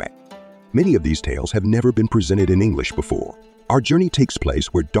story format. Many of these tales have never been presented in English before. Our journey takes place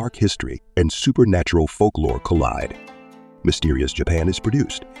where dark history and supernatural folklore collide. Mysterious Japan is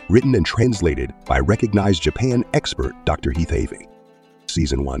produced, written, and translated by recognized Japan expert Dr. Heath Avey.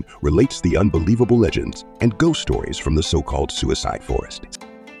 Season 1 relates the unbelievable legends and ghost stories from the so-called suicide forest.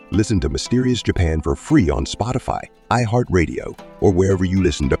 Listen to Mysterious Japan for free on Spotify, iHeartRadio, or wherever you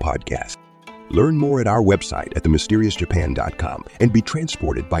listen to podcasts. Learn more at our website at themysteriousjapan.com and be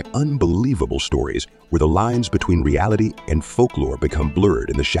transported by unbelievable stories where the lines between reality and folklore become blurred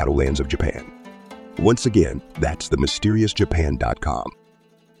in the shadowlands of Japan. Once again, that's themysteriousjapan.com.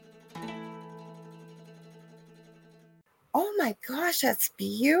 Oh my gosh, that's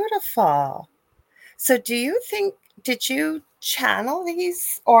beautiful. So did you channel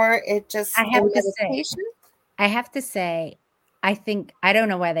these, or it just I have to say, I think, I don't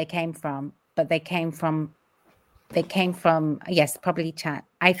know where they came from, but they came from, yes, probably chat.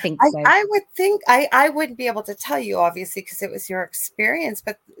 I think so. I would think, I wouldn't be able to tell you, obviously, because it was your experience,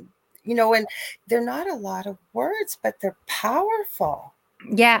 but, and they're not a lot of words, but they're powerful.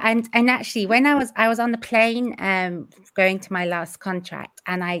 Yeah, and actually, when I was on the plane going to my last contract,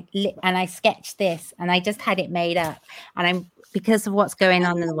 and I sketched this, and I just had it made up, and because of what's going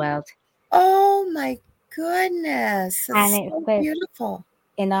on in the world. Oh my goodness, that's so beautiful.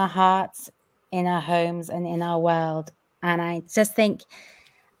 In our hearts, in our homes, and in our world. And I just think,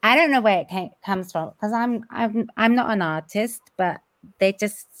 I don't know where it comes from, because I'm not an artist, but it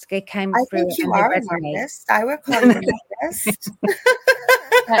came through. I think you are an artist. I would call you an artist.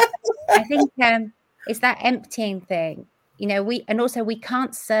 I think it's that emptying thing, we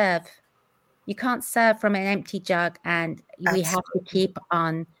can't serve. You can't serve from an empty jug, and we have to keep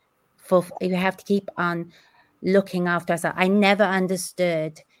on. You have to keep on looking after ourselves. I never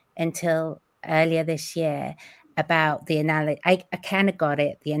understood until earlier this year about the analogy. I kind of got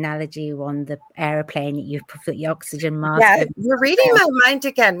it, the analogy on the airplane. You put your oxygen mask. Yeah, you're reading my mind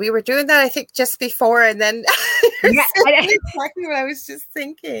again. We were doing that, I think, just before, and then exactly what I was just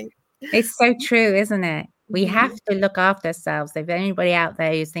thinking. It's so true, isn't it? We have to look after ourselves. If anybody out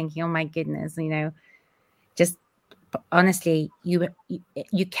there who's thinking, oh my goodness, just honestly, you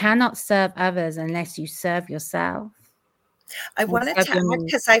cannot serve others unless you serve yourself. I wanted to add,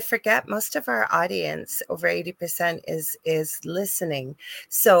 because I forget, most of our audience, over 80%, is listening.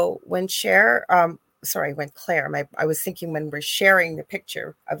 So when Claire, I was thinking when we're sharing the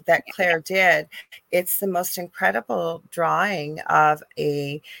picture of that Claire did, it's the most incredible drawing of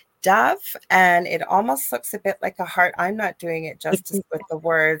a dove, and it almost looks a bit like a heart. I'm not doing it justice with the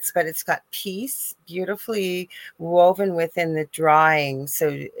words, but it's got peace beautifully woven within the drawing,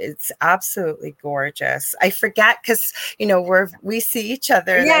 so it's absolutely gorgeous. I forget, because we see each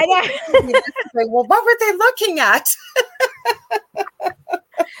other, and well, what were they looking at?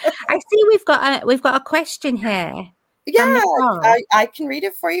 I see we've got a question here. Yeah, I can read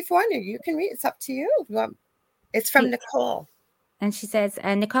it for you if you want to. You can read it. It's up to you. It's from Nicole. And she says,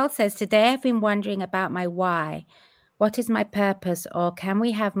 Nicole says, today I've been wondering about my why. what is my purpose, or can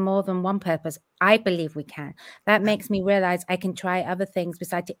we have more than one purpose? I believe we can. That makes me realize I can try other things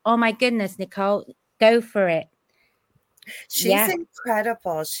besides it. Oh my goodness, Nicole, go for it. She's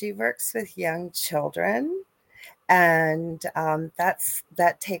incredible. She works with young children, and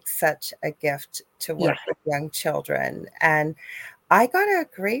that takes such a gift to work with young children. And I got to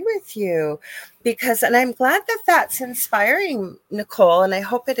agree with you because, and I'm glad that that's inspiring, Nicole, and I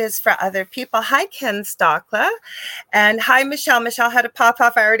hope it is for other people. Hi, Ken Stockla. And hi, Michelle. Michelle had to pop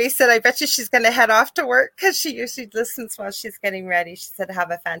off. I already said, I bet you she's going to head off to work because she usually listens while she's getting ready. She said,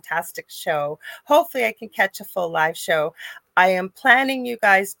 have a fantastic show. Hopefully I can catch a full live show. I am planning, you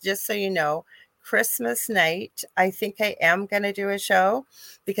guys, just so you know, Christmas night. I think I am going to do a show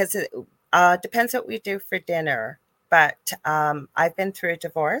because it depends what we do for dinner. But I've been through a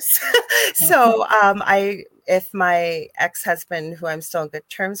divorce. So if my ex-husband, who I'm still on good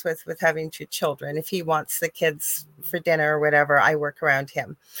terms with having 2 children, if he wants the kids for dinner or whatever, I work around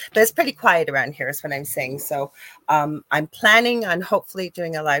him. But it's pretty quiet around here is what I'm saying. So I'm planning on hopefully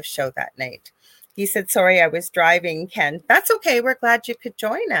doing a live show that night. He said, sorry, I was driving, Ken. That's okay. We're glad you could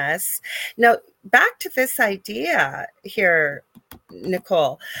join us. Now, back to this idea here,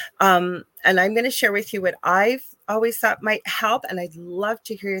 Nicole. And I'm going to share with you what I've always thought might help. And I'd love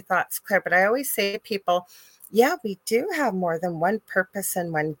to hear your thoughts, Claire. But I always say to people, yeah, we do have more than one purpose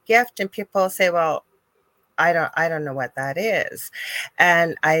and one gift. And people say, well, I don't know what that is.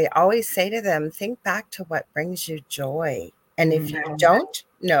 And I always say to them, think back to what brings you joy. And if you don't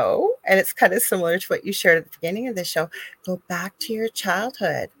know, and it's kind of similar to what you shared at the beginning of the show, go back to your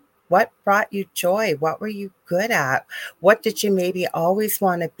childhood. What brought you joy? What were you good at? What did you maybe always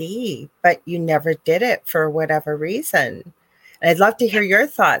want to be, but you never did it for whatever reason? And I'd love to hear your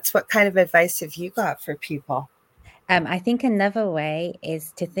thoughts. What kind of advice have you got for people? I think another way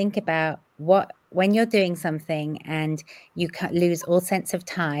is to think about when you're doing something and you lose all sense of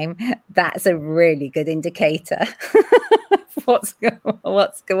time, that's a really good indicator what's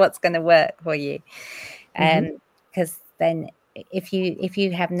going to work for you. Because then if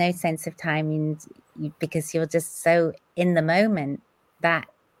you have no sense of time because you're just so in the moment,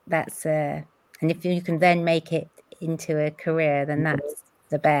 that's and if you can then make it into a career, then that's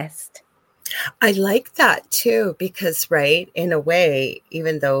the best. I like that too, because, right, in a way,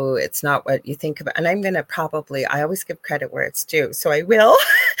 even though it's not what you think about, and I'm going to I always give credit where it's due. So I will,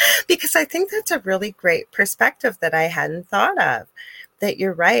 because I think that's a really great perspective that I hadn't thought of, that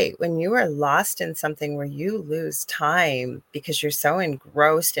you're right. When you are lost in something where you lose time because you're so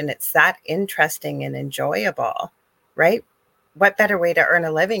engrossed and it's that interesting and enjoyable, right? What better way to earn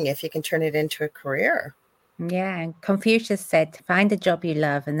a living if you can turn it into a career? Yeah, and Confucius said, find a job you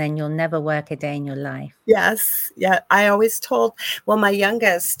love and then you'll never work a day in your life. Yes. Yeah. I always told, well, my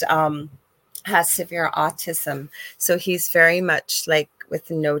youngest has severe autism. So he's very much like, with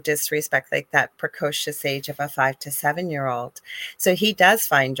no disrespect, like that precocious age of a 5 to 7-year-old. So he does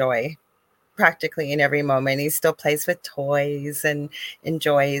find joy practically in every moment. He still plays with toys and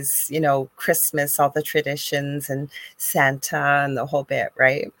enjoys, Christmas, all the traditions and Santa and the whole bit,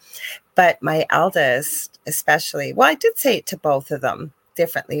 right? But my eldest, especially, well, I did say it to both of them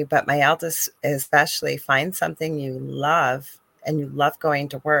differently, but my eldest especially, find something you love and you love going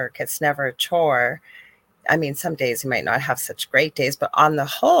to work. It's never a chore. I mean, some days you might not have such great days, but on the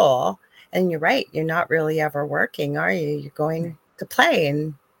whole, and you're right, you're not really ever working, are you? You're going to play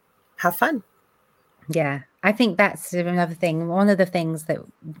and have fun. Yeah, I think that's another thing. One of the things that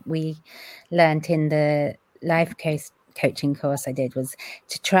we learned in the life coaching course I did was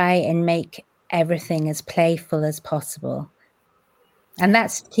to try and make everything as playful as possible. And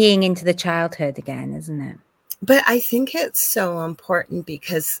that's keying into the childhood again, isn't it? But I think it's so important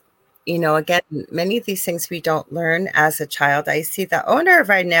because, again, many of these things we don't learn as a child. I see the owner of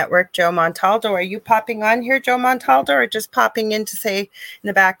our network, Joe Montaldo. Are you popping on here, Joe Montaldo, or just popping in to say in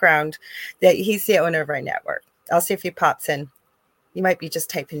the background that he's the owner of our network? I'll see if he pops in. You might be just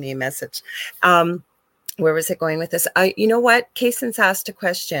typing me a message. Where was it going with this? You know what? Kaysen's asked a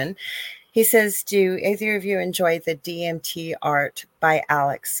question. He says, do either of you enjoy the DMT art by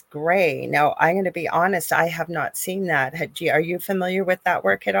Alex Gray? Now, I'm going to be honest, I have not seen that. Are you familiar with that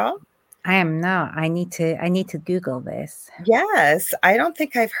work at all? I am not. I need to Google this. Yes, I don't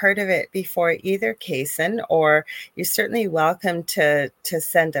think I've heard of it before either, Kaysen, or you're certainly welcome to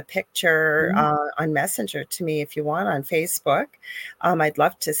send a picture on Messenger to me if you want on Facebook. I'd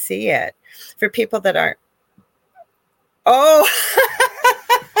love to see it. For people that aren't. Oh,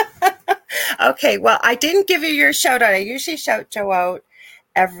 okay. Well, I didn't give you your shout out. I usually shout Joe out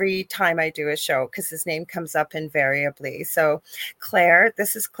every time I do a show because his name comes up invariably. So Clare,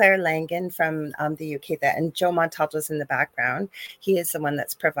 this is Clare Langan from the UK, and Joe Montalto's in the background. He is the one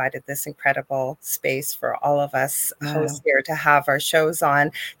that's provided this incredible space for all of us hosts here to have our shows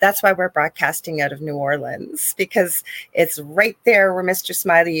on. That's why we're broadcasting out of New Orleans, because it's right there where Mr.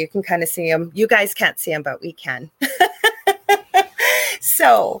 Smiley, you can kind of see him. You guys can't see him, but we can.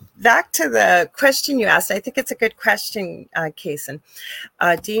 So back to the question you asked. I think it's a good question, Kason.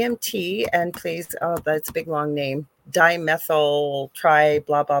 DMT, and please, that's a big long name, dimethyl tri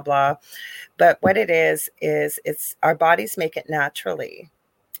blah, blah, blah. But what it is it's our bodies make it naturally.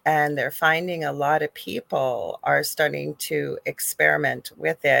 And they're finding a lot of people are starting to experiment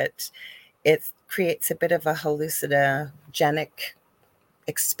with it. It creates a bit of a hallucinogenic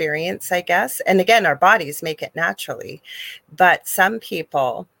experience, I guess. And again, our bodies make it naturally. But some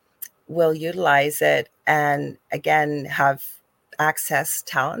people will utilize it and again have access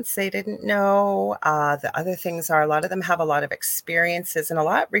talents they didn't know. The other things are a lot of them have a lot of experiences, and a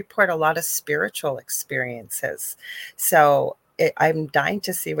lot report a lot of spiritual experiences. So I'm dying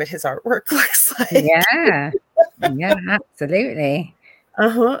to see what his artwork looks like. Yeah, absolutely.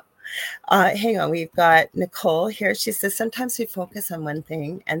 Hang on, we've got Nicole here. She says, sometimes we focus on one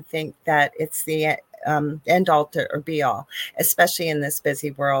thing and think that it's the end all or be all, especially in this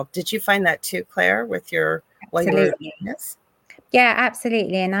busy world. Did you find that too, Claire, with your absolutely? Yeah,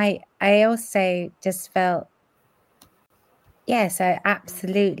 absolutely. And I also just felt, so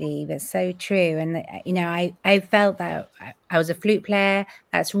absolutely, that's so true. And I felt that I was a flute player.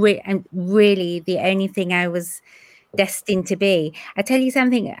 That's really the only thing I was destined to be. I tell you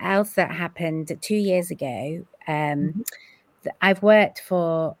something else that happened 2 years ago. I've worked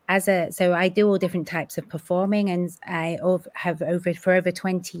so I do all different types of performing, and I have for over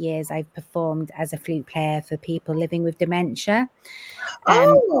 20 years I've performed as a flute player for people living with dementia.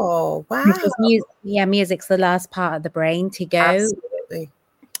 Oh, wow. Because music's the last part of the brain to go. Absolutely.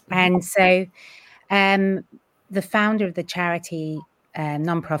 And so the founder of the charity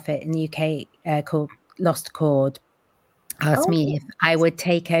nonprofit in the UK called Lost Chord asked me if I would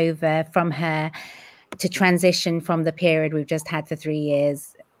take over from her to transition from the period we've just had for 3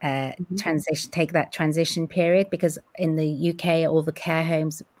 years, take that transition period, because in the UK, all the care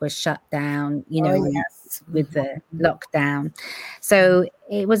homes were shut down, with the lockdown. So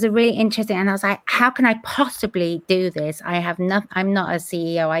it was a really interesting, and I was like, how can I possibly do this? I'm not a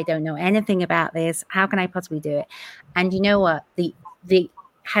CEO. I don't know anything about this. How can I possibly do it? And you know what?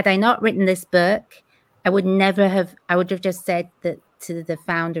 Had I not written this book, I would have just said that to the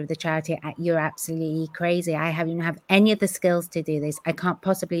founder of the charity, you're absolutely crazy. I don't have any of the skills to do this. I can't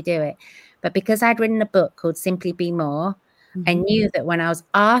possibly do it. But because I'd written a book called Simply Be More, I knew that when I was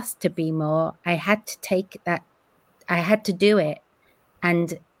asked to be more, I had to do it.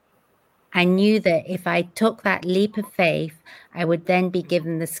 And I knew that if I took that leap of faith, I would then be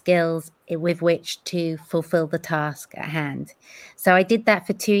given the skills with which to fulfill the task at hand. So I did that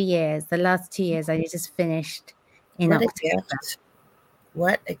for 2 years. The last 2 years, I just finished in October.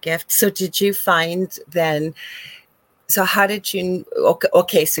 What a gift. So did you find then, so how did you,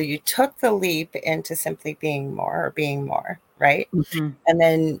 okay, so you took the leap into simply being more, right? And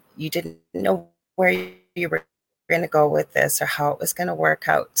then you didn't know where you were going to go with this or how it was going to work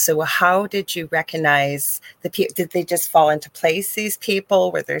out. So how did you recognize the people? Did they just fall into place, these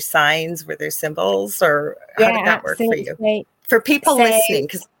people? Were there signs? Were there symbols? Or how did that work for you? For people listening,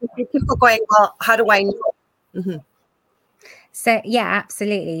 because people going, well, how do I know? So yeah,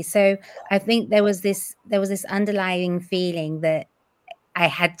 absolutely. So I think there was this underlying feeling that I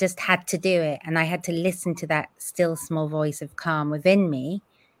had to do it, and I had to listen to that still small voice of calm within me.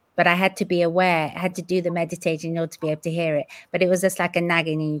 But I had to be aware, I had to do the meditation in order to be able to hear it. But it was just like a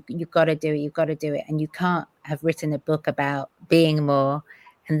nagging, and you've got to do it. And you can't have written a book about being more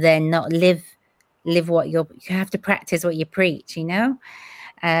and then not live what you have to practice what you preach,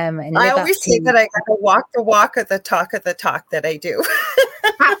 And I always say that I got to walk the walk or the talk that I do.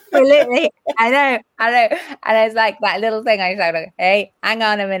 Absolutely. I know. And it's like that little thing I say, hey, hang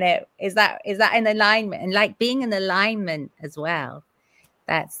on a minute. Is that in alignment? And like being in alignment as well.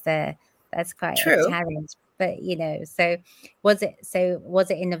 That's quite true. A challenge. But so was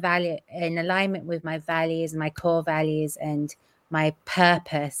it in alignment with my values, my core values, and my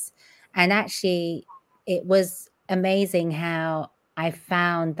purpose? And actually it was amazing how I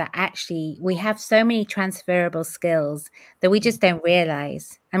found that actually we have so many transferable skills that we just don't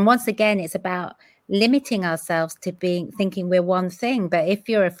realize. And once again, it's about limiting ourselves to thinking we're one thing. But if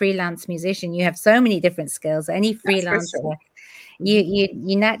you're a freelance musician, you have so many different skills. Any freelancer,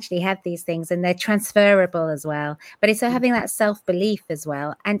 you naturally have these things, and they're transferable as well. But it's having that self-belief as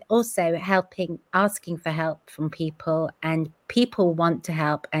well, and also asking for help from people, and people want to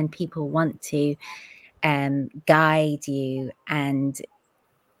help, and people want to guide you. And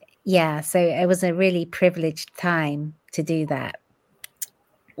yeah, so it was a really privileged time to do that.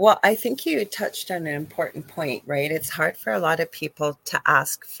 Well, I think you touched on an important point, right? It's hard for a lot of people to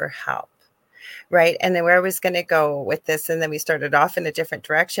ask for help, right? And then where I was going to go with this, and then we started off in a different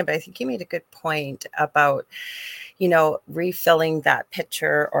direction, but I think you made a good point about, refilling that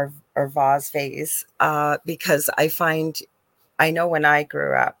pitcher or vase, because I know when I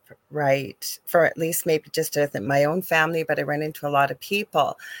grew up, right, for at least maybe just my own family, but I run into a lot of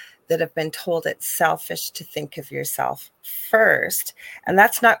people that have been told it's selfish to think of yourself first. And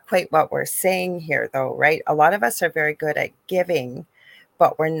that's not quite what we're saying here, though, right? A lot of us are very good at giving,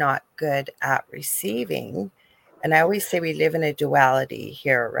 but we're not good at receiving. And I always say we live in a duality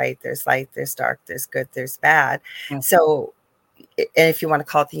here, right? There's light, there's dark, there's good, there's bad. Mm-hmm. So, and if you want to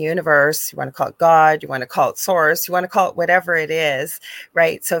call it the universe, you want to call it God, you want to call it source, you want to call it whatever it is,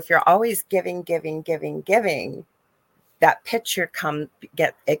 right? So if you're always giving, that pitcher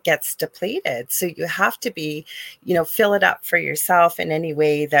gets depleted. So you have to be, fill it up for yourself in any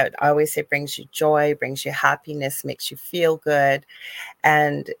way that I always say brings you joy, brings you happiness, makes you feel good.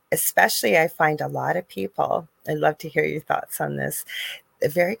 And especially I find a lot of people, I'd love to hear your thoughts on this, they're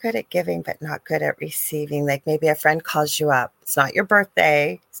very good at giving, but not good at receiving. Like maybe a friend calls you up. It's not your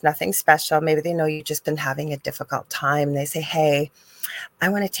birthday. It's nothing special. Maybe they know you've just been having a difficult time. They say, hey, I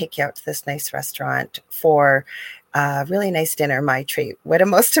want to take you out to this nice restaurant for a really nice dinner, my treat. What do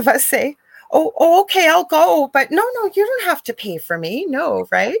most of us say? Oh, okay, I'll go. But no, you don't have to pay for me. No,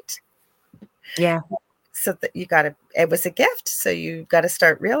 right? Yeah. So that it was a gift. So you got to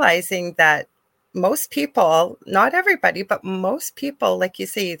start realizing that most people, not everybody, but most people, like you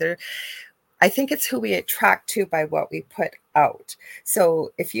say, I think it's who we attract to by what we put out.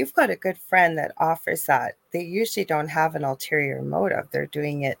 So if you've got a good friend that offers that, they usually don't have an ulterior motive. They're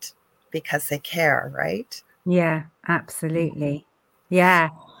doing it because they care, right? Yeah, absolutely. Yeah.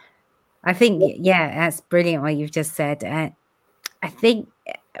 I think, that's brilliant what you've just said. I think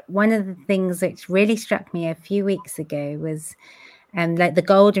one of the things which really struck me a few weeks ago was like the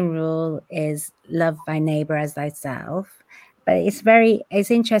golden rule is love thy neighbor as thyself. But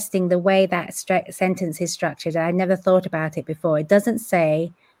it's interesting the way that sentence is structured. I never thought about it before. It doesn't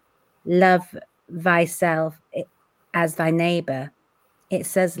say love thyself as thy neighbor. It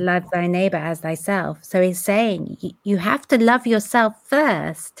says love thy neighbor as thyself. So it's saying you have to love yourself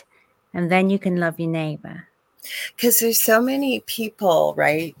first, and then you can love your neighbor. Because there's so many people,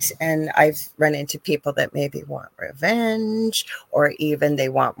 right? And I've run into people that maybe want revenge, or even they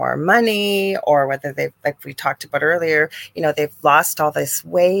want more money, or whether they've, like we talked about earlier, they've lost all this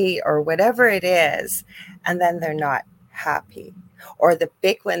weight or whatever it is, and then they're not happy. Or the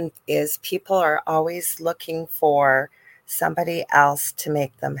big one is people are always looking for somebody else to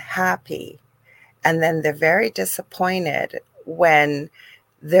make them happy. And then they're very disappointed when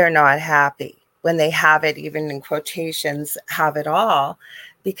they're not happy, when they have it, even in quotations, have it all,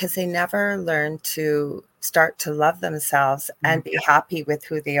 because they never learn to start to love themselves and be happy with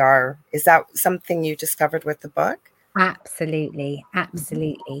who they are. Is that something you discovered with the book? Absolutely.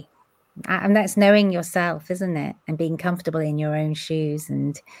 Absolutely. And that's knowing yourself, isn't it? And being comfortable in your own shoes.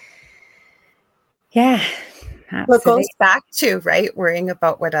 And yeah, absolutely. Well, it goes back to, right, worrying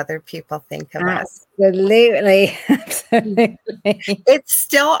about what other people think of us. Absolutely. It's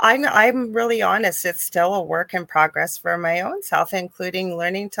still, I'm really honest, it's still a work in progress for my own self, including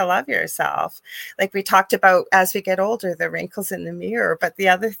learning to love yourself. Like we talked about, as we get older, the wrinkles in the mirror. But the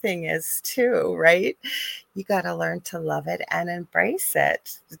other thing is too, right? You got to learn to love it and embrace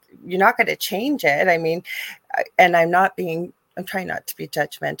it. You're not going to change it. I mean, and I'm trying not to be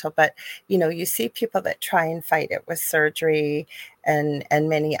judgmental, but you see people that try and fight it with surgery and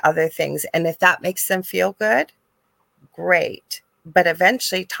many other things. And if that makes them feel good, great. But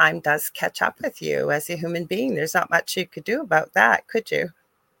eventually time does catch up with you as a human being. There's not much you could do about that, could you?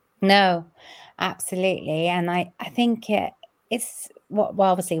 No, absolutely. And I think it's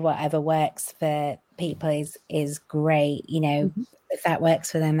obviously whatever works for people is great. If that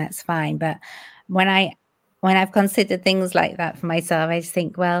works for them, that's fine. But when I've considered things like that for myself, I just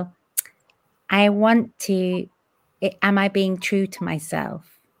think, well, I want to, am I being true to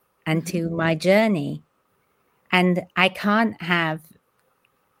myself and to my journey? And I can't have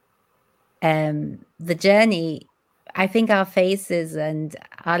the journey. I think our faces and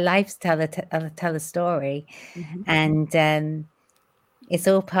our lives tell a story, and it's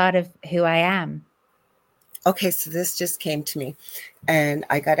all part of who I am. Okay, so this just came to me, and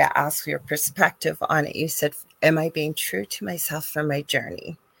I got to ask your perspective on it. You said, am I being true to myself for my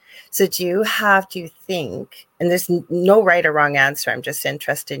journey? So do you think, and there's no right or wrong answer, I'm just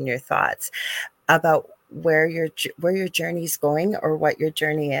interested in your thoughts about where your journey's going or what your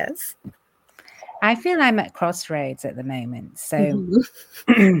journey is? I feel I'm at crossroads at the moment. So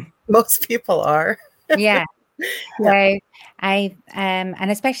Most people are. yeah. Yeah. So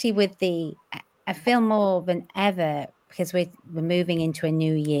and especially with I feel more than ever because we're moving into a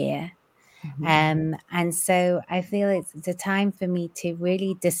new year. And so I feel it's a time for me to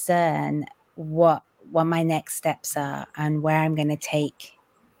really discern what my next steps are and where I'm going to take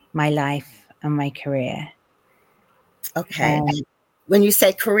my life and my career. Okay. When you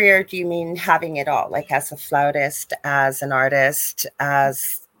say career, do you mean having it all, like as a flautist, as an artist,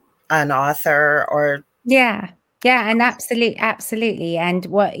 as an author, or? Yeah, and absolutely. And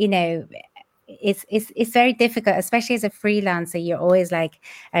what it's very difficult, especially as a freelancer. You're always like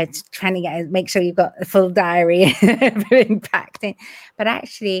trying to make sure you've got a full diary, everything packed in. But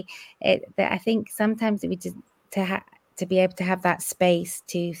actually, I think sometimes we just to be able to have that space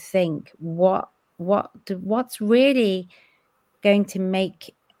to think what's really going to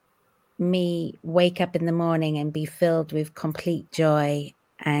make me wake up in the morning and be filled with complete joy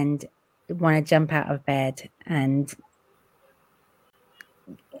and want to jump out of bed and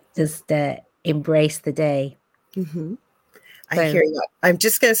just embrace the day. I hear you. I'm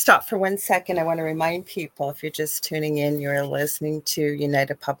just going to stop for 1 second. I want to remind people, if you're just tuning in, you're listening to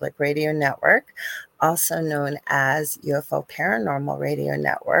United Public Radio Network, also known as UFO Paranormal Radio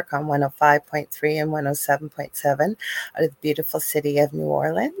Network on 105.3 and 107.7 out of the beautiful city of New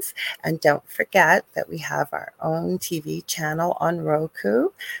Orleans. And don't forget that we have our own TV channel on Roku.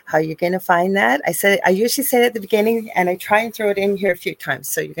 How you're going to find that? I usually say it at the beginning, and I try and throw it in here a few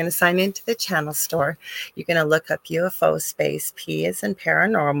times. So you're going to sign into the channel store. You're going to look up UFO space P as in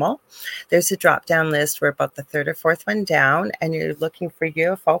paranormal. There's a drop-down list. We're about the third or fourth one down, and you're looking for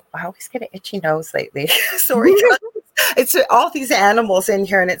UFO. I always get an itchy nose lately. Sorry, it's all these animals in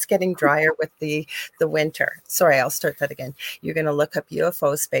here, and it's getting drier with the winter. Sorry, I'll start that again. You're going to look up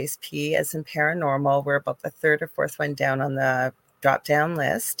UFO space P as in paranormal. We're about the third or fourth one down on the drop-down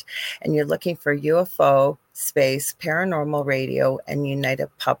list, and you're looking for UFO space paranormal radio and United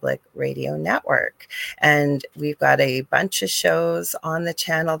Public Radio Network. And we've got a bunch of shows on the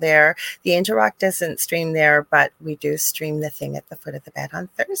channel there. The Angel Rock doesn't stream there, but we do stream the thing at the foot of the bed on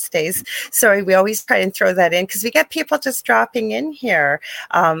Thursdays. Sorry, we always try and throw that in because we get people just dropping in here.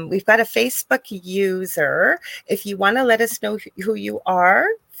 We've got a Facebook user. If you want to let us know who you are,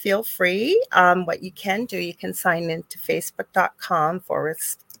 feel free. What you can do, you can sign into facebook.com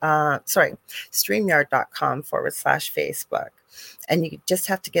StreamYard.com/Facebook. And you just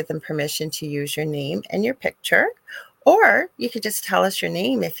have to give them permission to use your name and your picture. Or you could just tell us your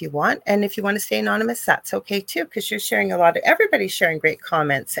name if you want. And if you want to stay anonymous, that's okay too, because you're sharing everybody's sharing great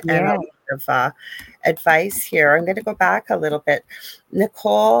comments and a lot of advice here. I'm going to go back a little bit.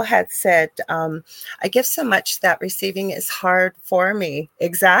 Nicole had said, I give so much that receiving is hard for me.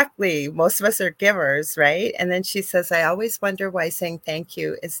 Exactly. Most of us are givers, right? And then she says, I always wonder why saying thank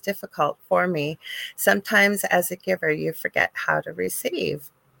you is difficult for me. Sometimes as a giver, you forget how to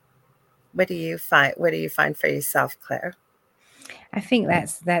receive. What do you find for yourself, Claire? I think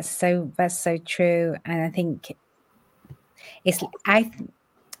that's so true. And I think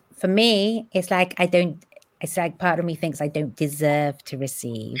for me, it's like part of me thinks I don't deserve to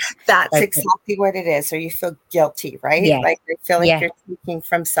receive. That's exactly what it is. Or you feel guilty, right? Yes. Like you feel like you're taking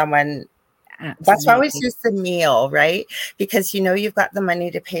from someone. Absolutely. That's why I always use the meal, right? Because you've got the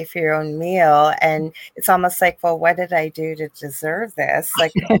money to pay for your own meal. And it's almost like, well, what did I do to deserve this?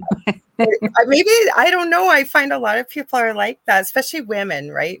 Like maybe, I don't know. I find a lot of people are like that, especially women,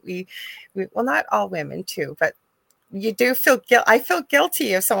 right? We well, not all women too, but you do feel guilt. I feel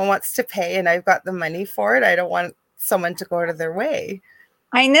guilty if someone wants to pay and I've got the money for it. I don't want someone to go out of their way.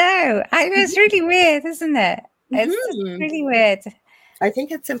 I know. It's really weird, isn't it? It's really weird. I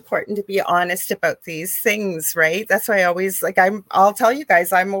think it's important to be honest about these things, right? That's why I always I'll tell you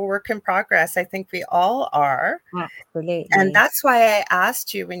guys, I'm a work in progress. I think we all are. Absolutely. And that's why I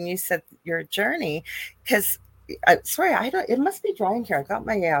asked you when you said your journey, because it must be drying here. I got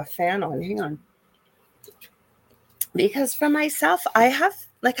my fan on. Hang on. Because for myself, I have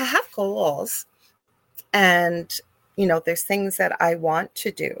goals, and there's things that I want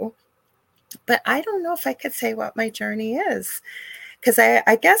to do, but I don't know if I could say what my journey is. Because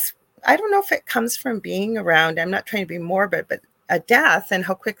I guess, I don't know if it comes from being around, I'm not trying to be morbid, but a death and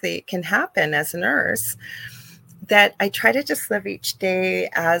how quickly it can happen as a nurse, that I try to just live each day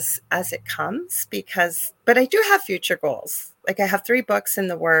as it comes, but I do have future goals. Like I have 3 books in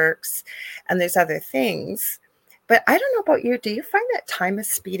the works and there's other things. But I don't know about you. Do you find that time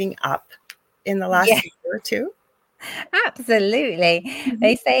is speeding up in the last year or two? Absolutely.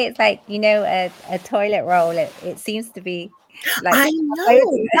 They say it's like, a toilet roll. It seems to be like I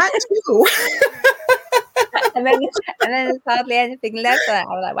know that too. and then there's hardly anything left of that.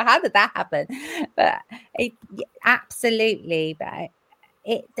 I'm like, well, how did that happen? But absolutely. But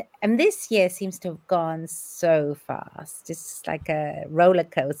and this year seems to have gone so fast. It's like a roller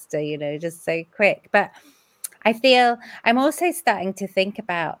coaster, just so quick. But I feel I'm also starting to think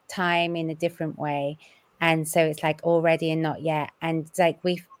about time in a different way. And so it's like already and not yet. And it's like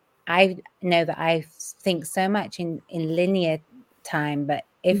I know that I think so much in linear time, but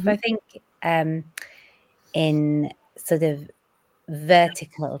if I think in sort of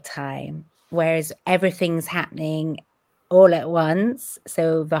vertical time, whereas everything's happening all at once.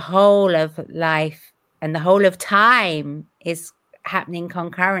 So the whole of life and the whole of time is happening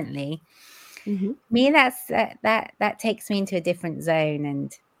concurrently. Me, that takes me into a different zone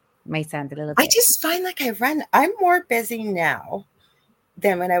and may sound a little bit. I just find like I'm more busy now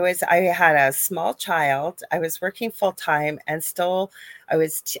than when I had a small child. I was working full time and still I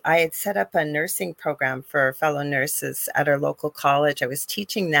had set up a nursing program for fellow nurses at our local college. I was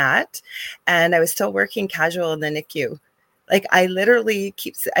teaching that and I was still working casual in the NICU. Like I literally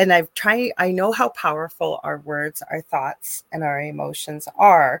and I know how powerful our words, our thoughts, and our emotions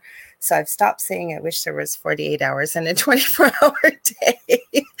are. So I've stopped saying I wish there was 48 hours in a 24-hour day.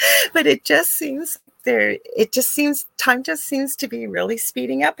 But it just seems time just seems to be really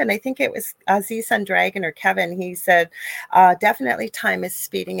speeding up. And I think it was Aziz Dragon or Kevin, he said, definitely time is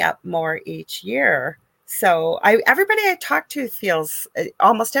speeding up more each year. So everybody I talk to feels,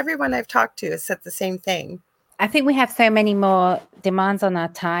 almost everyone I've talked to has said the same thing. I think we have so many more demands on our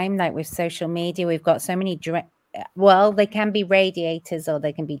time, like with social media. We've got so many, they can be radiators or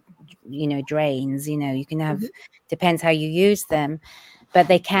they can be, drains, you can have, depends how you use them, but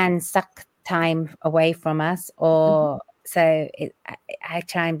they can suck time away from us. Or so I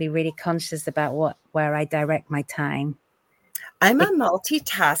try and be really conscious about where I direct my time. I'm a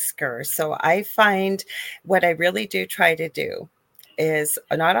multitasker. So I find what I really do try to do is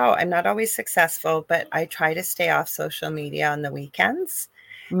I'm not always successful, but I try to stay off social media on the weekends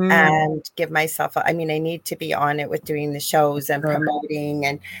and give myself, I need to be on it with doing the shows and promoting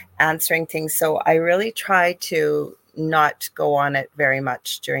and answering things. So I really try to not go on it very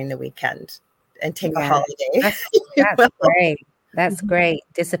much during the weekend and take a holiday. That's great. That's great.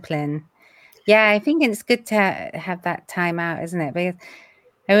 Discipline. Yeah, I think it's good to have that time out, isn't it? Because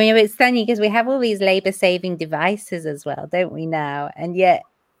it's funny because we have all these labor-saving devices as well, don't we now? And yet,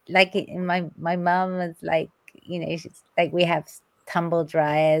 like my mom was like, she's like, we have tumble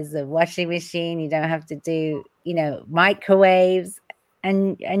dryers, a washing machine. You don't have to do, microwaves,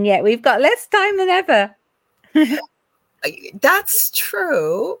 and yet we've got less time than ever. That's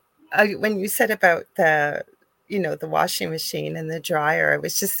true. When you said about the washing machine and the dryer, I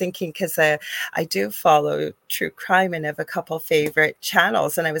was just thinking because I do follow true crime and have a couple favorite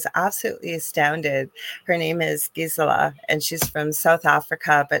channels, and I was absolutely astounded. Her name is Gisela, and she's from South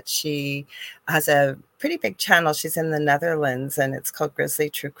Africa, but she has a pretty big channel. She's in the Netherlands, and it's called Grizzly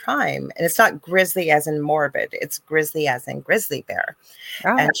True Crime. And it's not grizzly as in morbid, it's grizzly as in grizzly bear.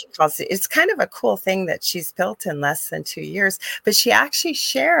 Oh. And she calls it's kind of a cool thing that she's built in less than 2 years. But she actually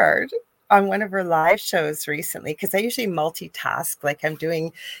shared on one of her live shows recently, because I usually multitask, like I'm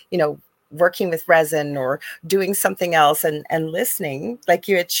doing, working with resin or doing something else and listening, like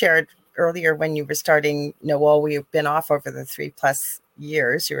you had shared earlier when you were starting, we've been off over the 3+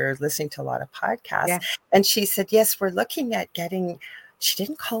 years. You were listening to a lot of podcasts. Yeah. And she said, yes, we're looking at she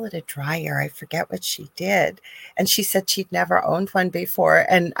didn't call it a dryer. I forget what she did. And she said she'd never owned one before.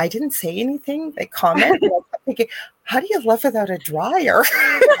 And I didn't say anything, like comment. I was thinking, how do you live without a dryer?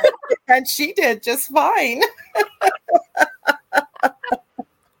 And she did just fine.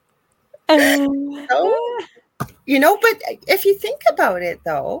 So, but if you think about it,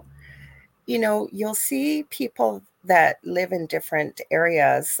 though, you'll see people that live in different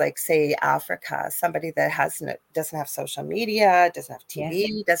areas, like say Africa, somebody that doesn't have social media, doesn't have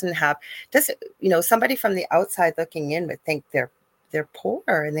TV, doesn't somebody from the outside looking in would think they're poor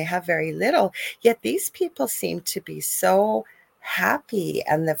and they have very little. Yet these people seem to be so happy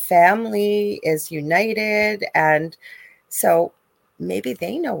and the family is united, and so maybe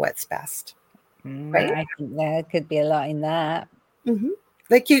they know what's best, right? I think there could be a lot in that.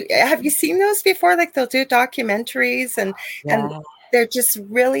 Like have you seen those before? Like they'll do documentaries and they're just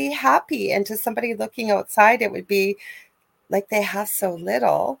really happy. And to somebody looking outside, it would be like they have so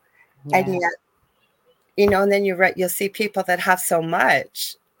little. And yet, and then you'll see people that have so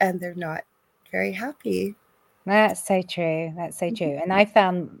much and they're not very happy. That's so true. That's so true. And I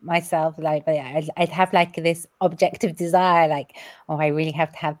found myself like, I'd have like this objective desire, like, oh, I really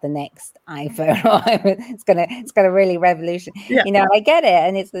have to have the next iPhone, or it's gonna really revolution. Yeah. I get it,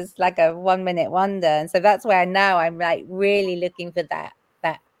 and it's just like a 1 minute wonder. And so that's where now I'm like really looking for that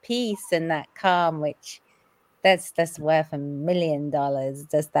peace and that calm, which that's worth $1 million.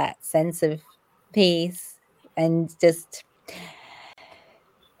 Just that sense of peace and just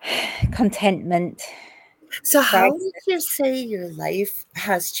contentment. So how would you say your life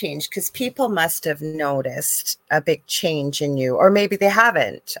has changed? Because people must have noticed a big change in you, or maybe they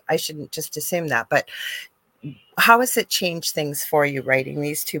haven't. I shouldn't just assume that. But how has it changed things for you writing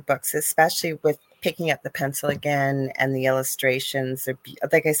these 2 books, especially with picking up the pencil again and the illustrations?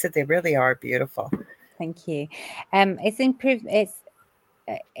 Like I said, they really are beautiful. Thank you. It's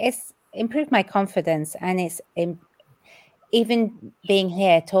improved my confidence, and it's even being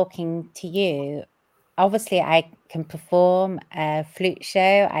here talking to you. Obviously, I can perform a flute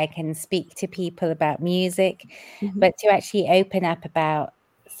show. I can speak to people about music, but to actually open up about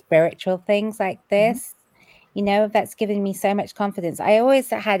spiritual things like this, that's given me so much confidence. I always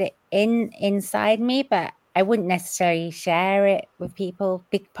had it inside me, but I wouldn't necessarily share it with people,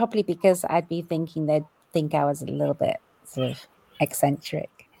 probably because I'd be thinking they'd think I was a little bit sort of eccentric.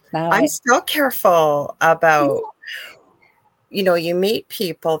 Now I'm still careful about, you meet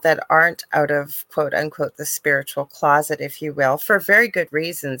people that aren't out of quote unquote the spiritual closet, if you will, for very good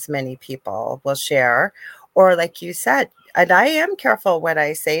reasons. Many people will share, or like you said, and I am careful what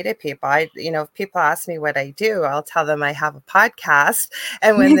I say to people. If people ask me what I do, I'll tell them I have a podcast.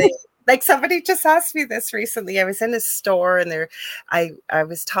 And when they like, somebody just asked me this recently. I was in a store and I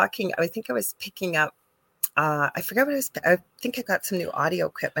was talking, I think I was picking up, I forgot what it was. I think I got some new audio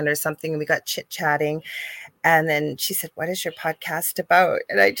equipment or something, and we got chit-chatting. And then she said, "What is your podcast about?"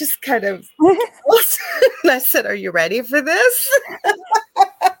 And I just kind of, and I said, "Are you ready for this?"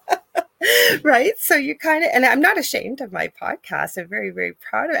 Right. So you kind of, and I'm not ashamed of my podcast. I'm very, very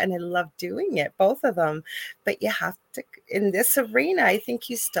proud of it. And I love doing it, both of them. But you have to, in this arena, I think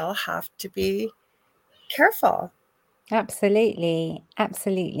you still have to be careful. Absolutely.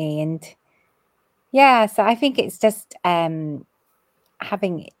 Absolutely. And yeah, so I think it's just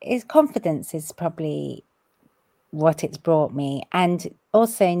having his confidence is probably what it's brought me, and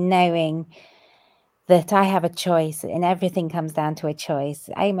also knowing that I have a choice, and everything comes down to a choice.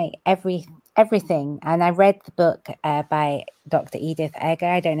 I make everything. And I read the book by Dr. Edith Eger.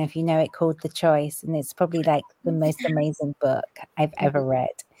 I don't know if you know it, called The Choice, and it's probably like the most amazing book I've ever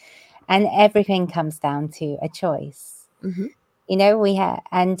read. And everything comes down to a choice. We have,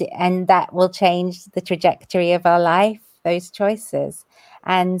 and that will change the trajectory of our life, those choices.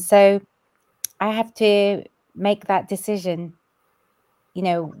 And so I have to make that decision,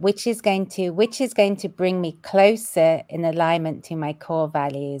 which is going to bring me closer in alignment to my core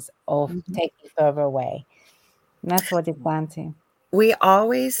values, or take me further away. And that's what it's down to. We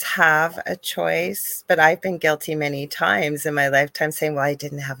always have a choice, but I've been guilty many times in my lifetime saying, well, I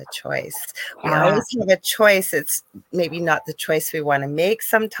didn't have a choice. We always have a choice. It's maybe not the choice we want to make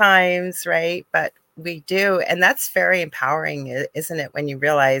sometimes, right? But we do. And that's very empowering, isn't it? When you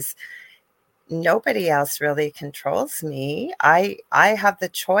realize nobody else really controls me. I have the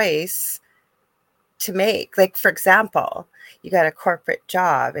choice to make. Like, for example, you got a corporate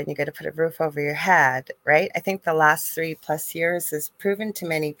job and you got to put a roof over your head, right? I think the last 3+ years has proven to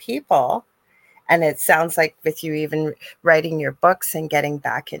many people, and it sounds like with you even writing your books and getting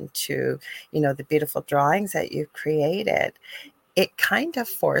back into, the beautiful drawings that you've created, it kind of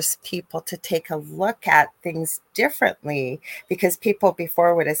forced people to take a look at things differently, because people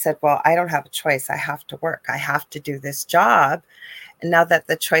before would have said, well, I don't have a choice. I have to work. I have to do this job. And now that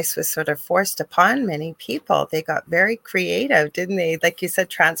the choice was sort of forced upon many people, they got very creative, didn't they? Like you said,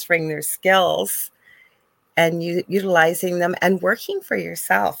 transferring their skills and utilizing them and working for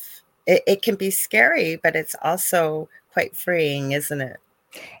yourself. It can be scary, but it's also quite freeing, isn't it?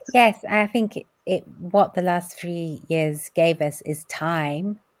 Yes, I think what the last 3 years gave us is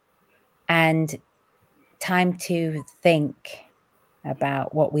time, and time to think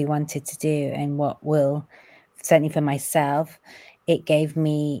about what we wanted to do, and what will, certainly for myself, it gave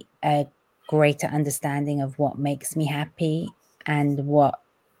me a greater understanding of what makes me happy and what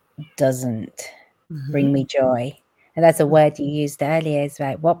doesn't bring me joy. And that's a word you used earlier, is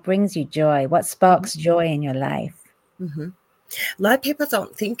right. What brings you joy? What sparks joy in your life? A lot of people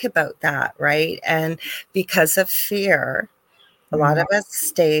don't think about that, right? And because of fear, A lot of us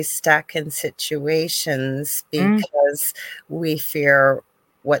stay stuck in situations because we fear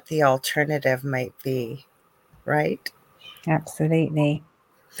what the alternative might be, right? Absolutely.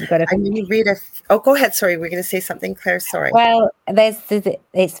 You've got to. I mean, go ahead. Sorry, we're going to say something, Claire. Sorry. Well,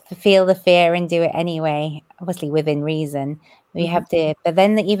 it's feel the fear and do it anyway, obviously within reason. We have to, but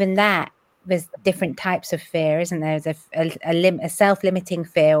then even that, there's different types of fear, isn't there? There's a self-limiting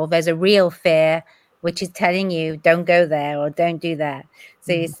fear, or there's a real fear, which is telling you don't go there or don't do that.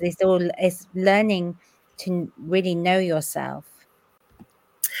 So it's learning to really know yourself.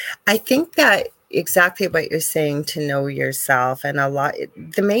 I think that exactly what you're saying, to know yourself, and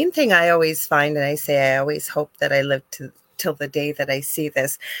the main thing I always find, and I always hope that I live till the day that I see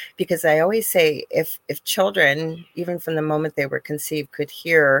this, because I always say if children, even from the moment they were conceived, could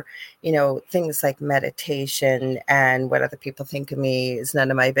hear, things like meditation and what other people think of me is none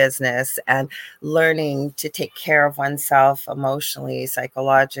of my business, and learning to take care of oneself emotionally,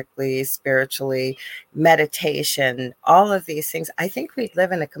 psychologically, spiritually, meditation, all of these things, I think we'd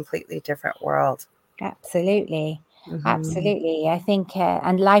live in a completely different world. Absolutely. Absolutely. I think,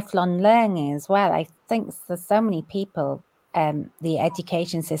 and lifelong learning as well. I think there's so many people, the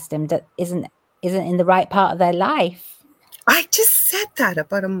education system that isn't in the right part of their life. I just said that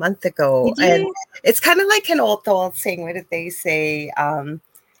about a month ago. Did you? And it's kind of like an old saying. What did they say?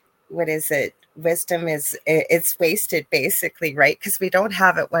 What is it? Wisdom it's wasted, basically, right? Because we don't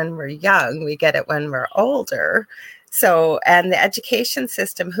have it when we're young. We get it when we're older. So, and the education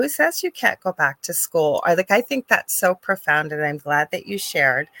system, who says you can't go back to school? I think that's so profound. And I'm glad that you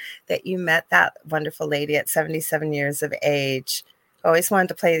shared that you met that wonderful lady at 77 years of age. Always wanted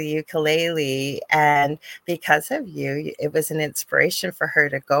to play the ukulele. And because of you, it was an inspiration for her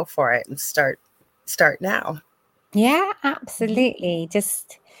to go for it and start now. Yeah, absolutely.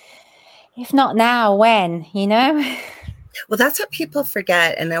 Just, if not now, when, Well, that's what people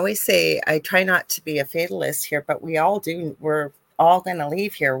forget. And I always say, I try not to be a fatalist here, but we all do. We're all going to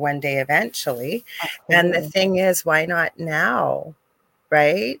leave here one day eventually. Absolutely. And the thing is, why not now?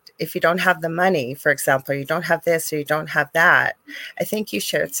 Right? If you don't have the money, for example, you don't have this or you don't have that. I think you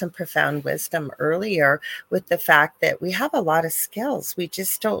shared some profound wisdom earlier with the fact that we have a lot of skills. We've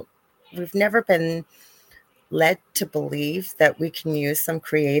never been led to believe that we can use them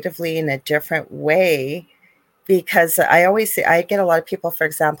creatively in a different way. Because I always say, I get a lot of people, for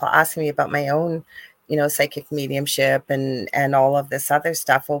example, asking me about my own, psychic mediumship and all of this other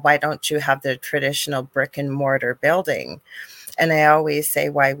stuff. Well, why don't you have the traditional brick and mortar building? And I always say,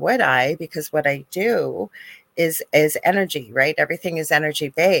 why would I? Because what I do is energy, right? Everything is energy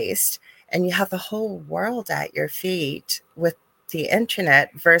based. And you have the whole world at your feet with the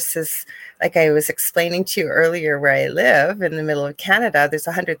internet versus, like I was explaining to you earlier, where I live in the middle of Canada, there's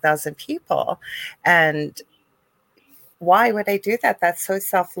 100,000 people. And why would I do that? That's so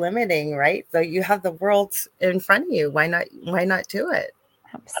self-limiting, right? Though you have the world in front of you. Why not do it?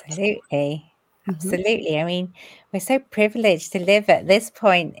 Absolutely. Absolutely. I mean, we're so privileged to live at this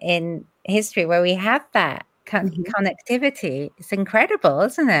point in history where we have that connectivity. It's incredible,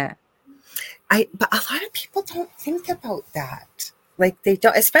 isn't it? But a lot of people don't think about that. Like, they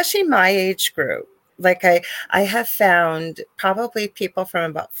don't, especially my age group. Like I have found probably people from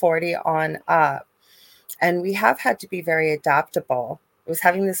about 40 on up. And we have had to be very adaptable. I was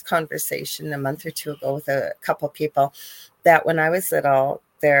having this conversation a month or two ago with a couple of people that when I was little,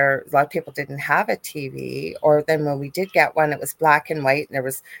 a lot of people didn't have a TV, or then when we did get one, it was black and white, and there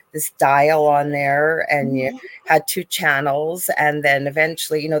was this dial on there, and you had 2 channels, and then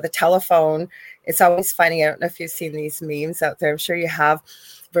eventually, the telephone. It's always funny. I don't know if you've seen these memes out there. I'm sure you have,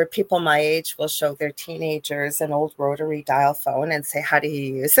 where people my age will show their teenagers an old rotary dial phone and say, "How do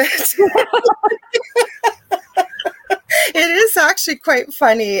you use it?" It is actually quite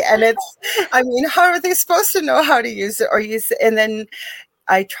funny. And how are they supposed to know how to use it or use it? And then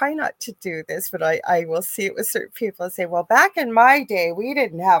I try not to do this, but I will see it with certain people and say, well, back in my day, we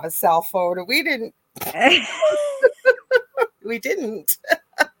didn't have a cell phone, or we didn't. We didn't.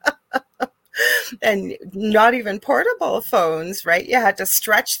 And not even portable phones, right? You had to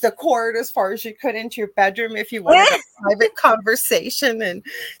stretch the cord as far as you could into your bedroom if you wanted a private conversation, and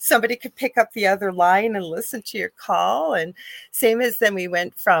somebody could pick up the other line and listen to your call. And same as then we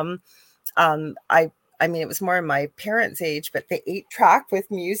went from, it was more my parents' age, but the 8-track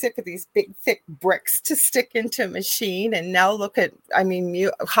with music with these big, thick bricks to stick into a machine. And now look at,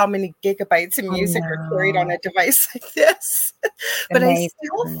 how many gigabytes of music are carried on a device like this. But I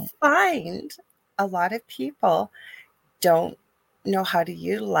still find a lot of people don't know how to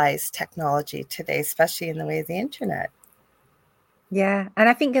utilize technology today, especially in the way of the internet. Yeah. And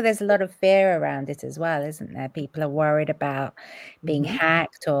I think there's a lot of fear around it as well, isn't there? People are worried about being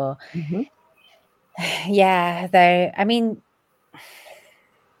hacked or, yeah, though, I mean,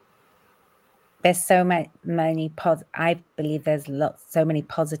 there's so many I believe there's so many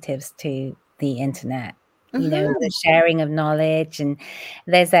positives to the internet, the sharing of knowledge, and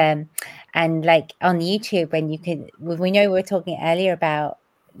there's and like on YouTube we know we were talking earlier about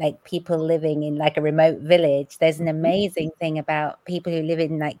like people living in like a remote village. There's an amazing thing about people who live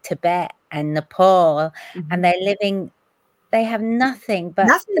in like Tibet and Nepal, and they have nothing but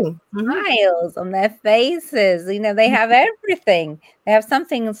smiles on their faces. They have everything. They have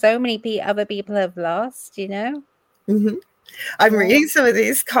something so many other people have lost, I'm reading some of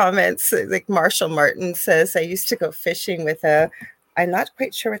these comments. Like Marshall Martin says, I used to go fishing with I'm not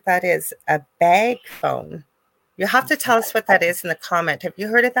quite sure what that is, a bag phone. You have to tell us what that is in the comment. Have you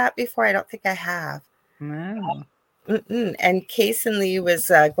heard of that before? I don't think I have. No. And Kason Lee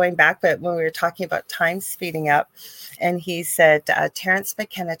was going back, but when we were talking about time speeding up, and he said Terence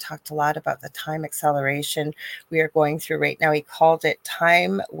McKenna talked a lot about the time acceleration we are going through right now. He called it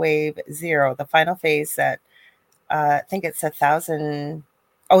time wave zero, the final phase that I think it's thousands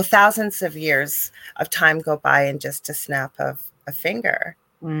of years of time go by in just a snap of a finger.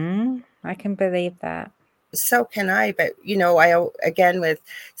 I can believe that. So can I, but I again with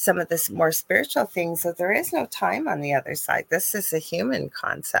some of this more spiritual things, so there is no time on the other side. This is a human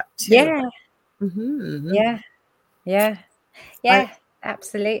concept too. Yeah,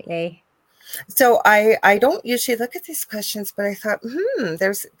 absolutely. So I don't usually look at these questions, but I thought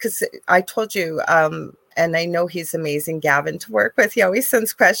there's, because I told you and I know he's amazing, Gavin, to work with. He always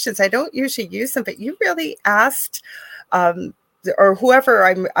sends questions. I don't usually use them, but you really asked or whoever,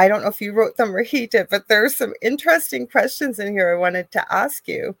 I don't know if you wrote them or he did, but there's some interesting questions in here I wanted to ask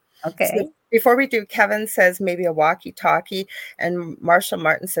you. Okay. So before we do, Kevin says maybe a walkie-talkie, and Marshall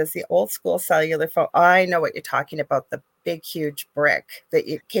Martin says the old school cellular phone. I know what you're talking about, the big, huge brick that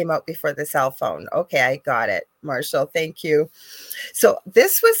came out before the cell phone. Okay, I got it, Marshall. Thank you. So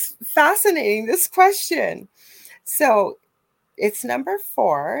this was fascinating, this question. So it's number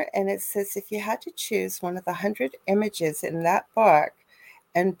 4, and it says, if you had to choose one of the 100 images in that book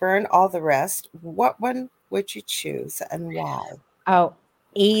and burn all the rest, what one would you choose and why? Oh,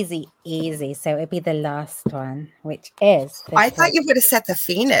 easy. So it'd be the last one, which is I thought you would have said the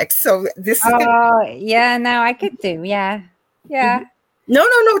Phoenix. So this is yeah, no, I could do. Yeah. No.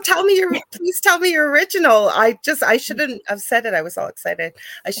 Please tell me your original. I shouldn't have said it. I was all excited.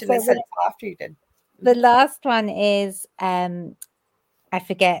 I shouldn't have said it after you did. The last one is I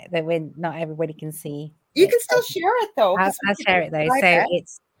forget that not everybody can see. You can still share it though. I'll share it though. So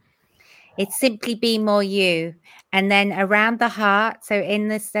it's simply be more you. And then around the heart, so in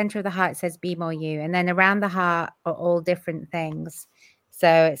the center of the heart, it says be more you. And then around the heart are all different things. So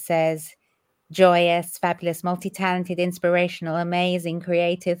it says joyous, fabulous, multi-talented, inspirational, amazing,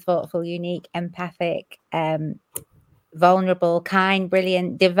 creative, thoughtful, unique, empathic, vulnerable, kind,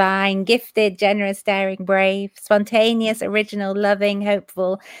 brilliant, divine, gifted, generous, daring, brave, spontaneous, original, loving,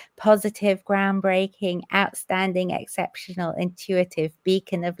 hopeful, positive, groundbreaking, outstanding, exceptional, intuitive,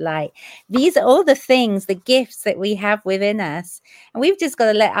 beacon of light. These are all the things, the gifts that we have within us. And we've just got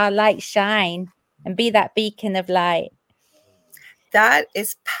to let our light shine and be that beacon of light. That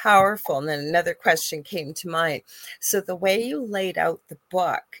is powerful. And then another question came to mind. So the way you laid out the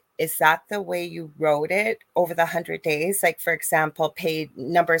book, is that the way you wrote it over the 100 days? Like, for example, page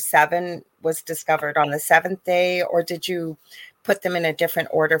number 7 was discovered on the 7th day, or did you put them in a different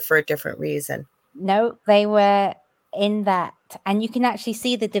order for a different reason? No, they were in that. And you can actually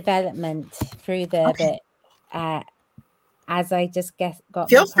see the development through the bit as I just got.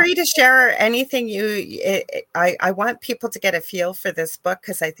 Feel free to share anything I want people to get a feel for this book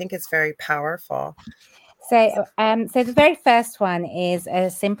because I think it's very powerful. So the very first one is a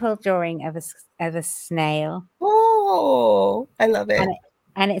simple drawing of a snail. Oh, I love it.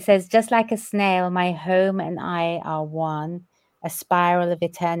 And it says, just like a snail, my home and I are one, a spiral of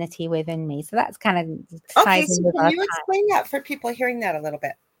eternity within me. So that's kind of okay. So can you explain that for people hearing that a little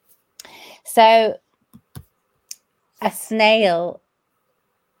bit? So a snail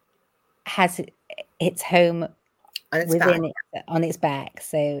has its home on its back.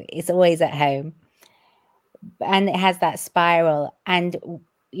 So it's always at home. And it has that spiral. And,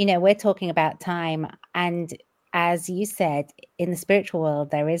 we're talking about time. And as you said, in the spiritual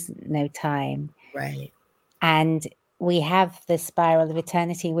world, there is no time. Right. And we have the spiral of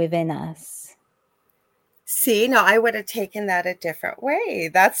eternity within us. See, no, I would have taken that a different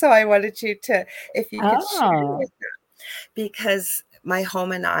way. That's how I wanted you to, if you could share with them. Because my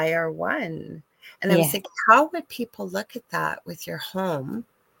home and I are one. And I was thinking, how would people look at that with your home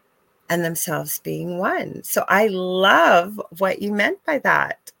and themselves being one? So I love what you meant by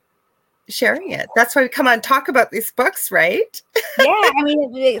that, sharing it. That's why we come on and talk about these books, right? Yeah, I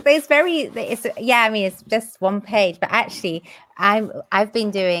mean, it's just one page, but actually I've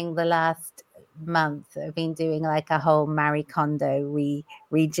been doing the last month, I've been doing like a whole Marie Kondo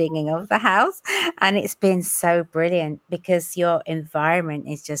rejigging of the house, and it's been so brilliant because your environment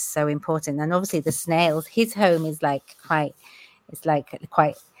is just so important. And obviously the snails, his home is like quite,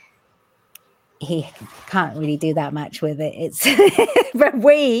 he can't really do that much with it. It's but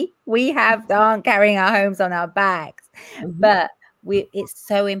we aren't carrying our homes on our backs, but it's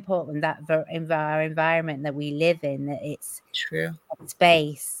so important that our environment that we live in, that it's true a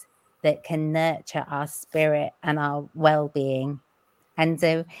space that can nurture our spirit and our well-being. And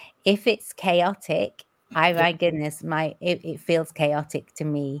so if it's chaotic, my goodness, it feels chaotic to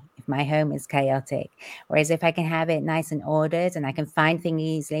me if my home is chaotic. Whereas if I can have it nice and ordered and I can find things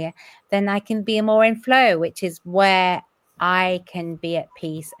easier, then I can be more in flow, which is where I can be at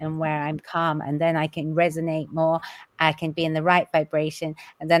peace and where I'm calm. And then I can resonate more. I can be in the right vibration.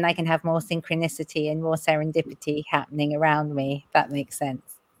 And then I can have more synchronicity and more serendipity happening around me. If that makes sense.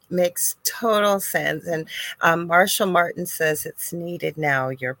 Makes total sense. And Marshall Martin says it's needed now,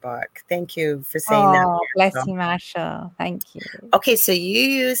 your book. Thank you for saying that. Bless you, Marshall. Thank you. Okay, so you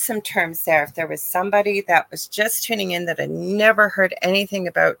used some terms there. If there was somebody that was just tuning in that had never heard anything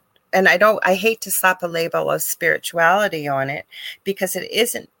about, and I hate to slap a label of spirituality on it because it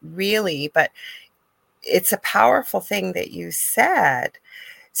isn't really, but it's a powerful thing that you said.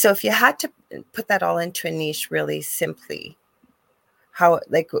 So if you had to put that all into a niche really simply, how,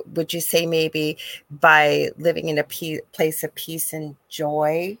 like, would you say maybe by living in a place of peace and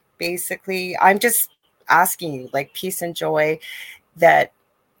joy, basically? I'm just asking you, like, peace and joy, that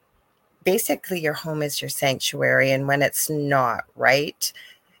basically your home is your sanctuary, and when it's not, right?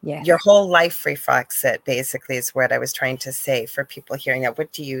 Yes. Your whole life reflects it, basically, is what I was trying to say for people hearing that.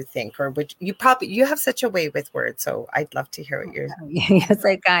 What do you think? Or would you have such a way with words, so I'd love to hear what you're You're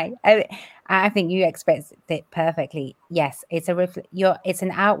so kind. I think you expressed it perfectly. Yes, it's it's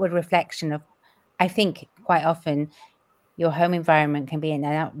an outward reflection of, I think quite often your home environment can be an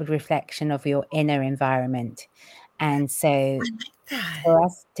outward reflection of your inner environment. And so for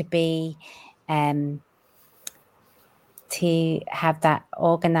us to be to have that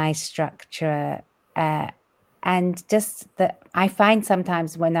organized structure, and just that, I find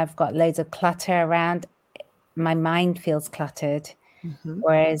sometimes when I've got loads of clutter around, my mind feels cluttered.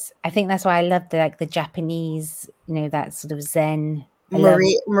 Whereas I think that's why I love the Japanese, that sort of Zen.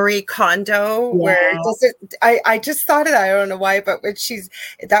 Marie Kondo, where does it? I just thought of that. I don't know why, but when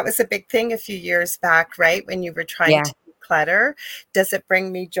that was a big thing a few years back, right? When you were trying to declutter, does it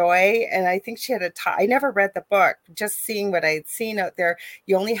bring me joy? And I think she had I never read the book, just seeing what I'd seen out there.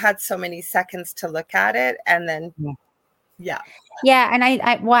 You only had so many seconds to look at it, and then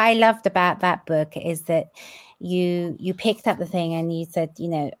and what I loved about that book is that you picked up the thing and you said,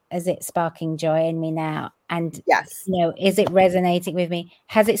 is it sparking joy in me now? And yes, is it resonating with me?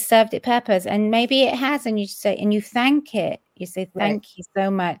 Has it served its purpose? And maybe it has. And you say, and you thank it. You say, thank you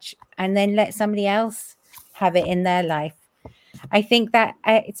so much. And then let somebody else have it in their life. I think that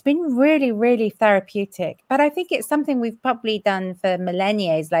it's been really, really therapeutic. But I think it's something we've probably done for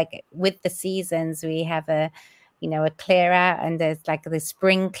millennia. Like with the seasons, we have a clear out, and there's like the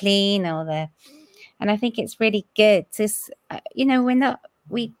spring clean, and I think it's really good to,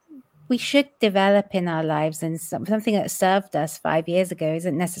 we should develop in our lives, and something that served us 5 years ago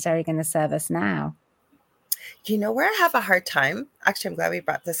isn't necessarily going to serve us now. You know where I have a hard time? Actually, I'm glad we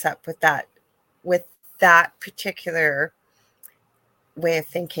brought this up with that particular way of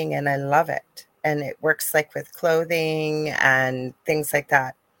thinking, and I love it. And it works like with clothing and things like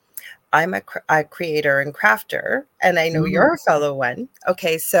that. I'm a creator and crafter, and I know you're a fellow one.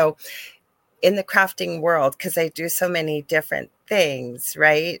 Okay, so in the crafting world, because I do so many different things,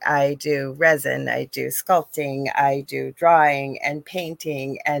 right? I do resin, I do sculpting, I do drawing and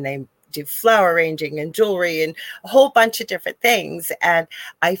painting, and I do flower arranging and jewelry and a whole bunch of different things. And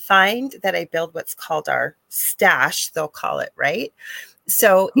I find that I build what's called our stash, they'll call it, right?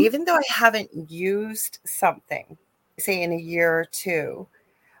 So even though I haven't used something, say in a year or two,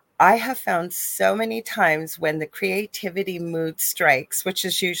 I have found so many times when the creativity mood strikes, which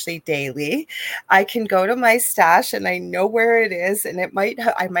is usually daily, I can go to my stash and I know where it is, and I might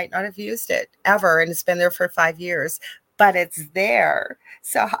not have used it ever, and it's been there for 5 years, but it's there.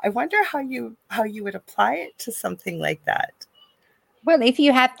 So I wonder how you would apply it to something like that. Well, if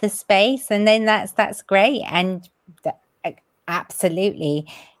you have the space, and then that's great, and absolutely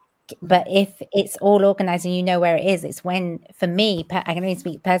But if it's all organized and you know where it is, it's when, for me, I can only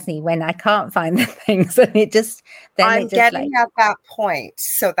speak personally, when I can't find the things, and I'm getting at that point.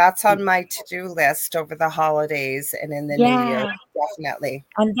 So that's on my to-do list over the holidays and in the new year, definitely.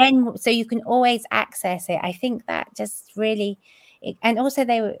 And then, so you can always access it. I think that just really, and also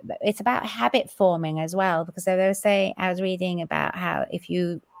it's about habit forming as well, because they were saying, I was reading about how if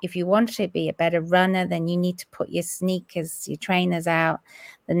you want to be a better runner, then you need to put your sneakers, your trainers out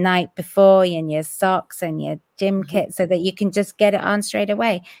the night before, and your socks and your gym kit, so that you can just get it on straight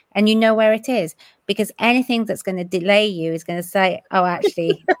away and you know where it is. Because anything that's going to delay you is going to say, oh,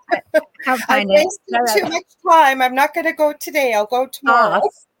 actually, I wasted too much time. I'm not going to go today. I'll go tomorrow.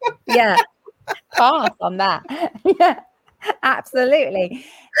 Yeah. Pass on that. Yeah, absolutely.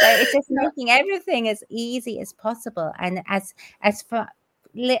 So it's just making everything as easy as possible. And as for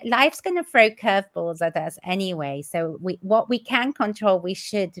life's going to throw curveballs at us anyway. So what we can control, we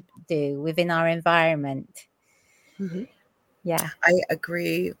should do within our environment. Mm-hmm. Yeah. I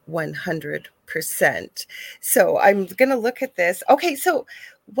agree 100%. So I'm going to look at this. Okay. So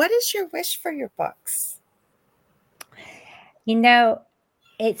what is your wish for your books? You know,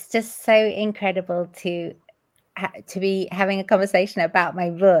 it's just so incredible to be having a conversation about my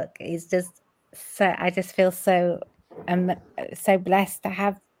book. Is just so, I just feel so blessed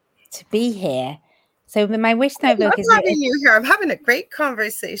to be here. So my wish to my book is having you here. I'm having a great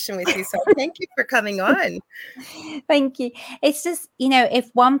conversation with you. So thank you for coming on. Thank you. It's just, if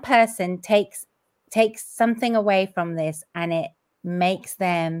one person takes something away from this and it makes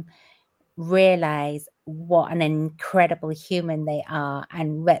them realize what an incredible human they are,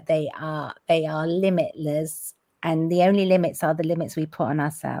 and that they are limitless, and the only limits are the limits we put on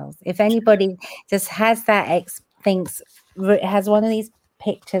ourselves. If anybody just has that has one of these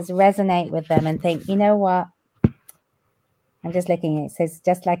pictures resonate with them and think, you know what, I'm just looking at it, it says,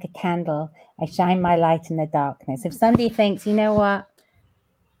 just like a candle, I shine my light in the darkness. If somebody thinks, you know what,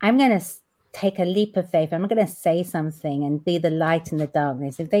 I'm going to take a leap of faith, I'm going to say something and be the light in the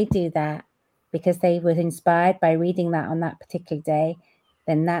darkness. If they do that because they were inspired by reading that on that particular day,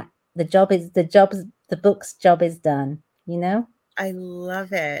 then the book's job is done, I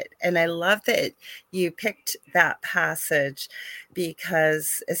love it. And I love that you picked that passage,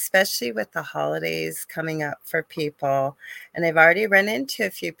 because especially with the holidays coming up for people, and I've already run into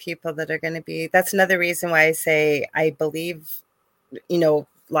a few people that are going to be, that's another reason why I say, I believe,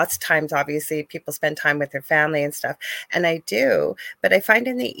 lots of times, obviously, people spend time with their family and stuff. And I do. But I find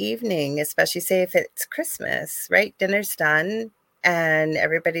in the evening, especially say if it's Christmas, right? Dinner's done and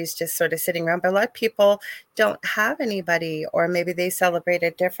everybody's just sort of sitting around. But a lot of people don't have anybody, or maybe they celebrate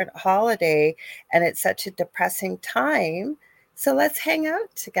a different holiday and it's such a depressing time. So let's hang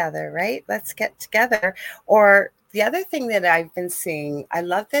out together, right? Let's get together. Or the other thing that I've been seeing, I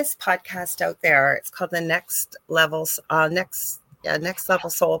love this podcast out there. It's called the Next Level Soul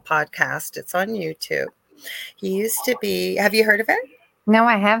podcast. It's on YouTube. He used to be, have you heard of it? No,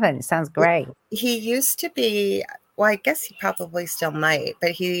 I haven't. It sounds great. He used to be, well, I guess he probably still might,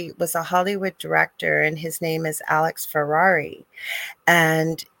 but he was a Hollywood director, and his name is Alex Ferrari.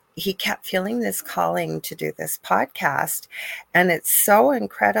 And he kept feeling this calling to do this podcast. And it's so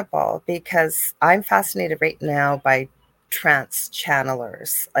incredible, because I'm fascinated right now by trance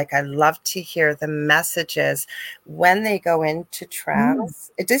channelers. Like, I love to hear the messages when they go into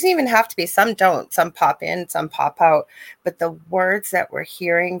trance. It doesn't even have to be, some don't, some pop in, some pop out, but the words that we're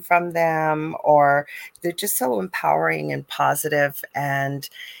hearing from them, or they're just so empowering and positive. And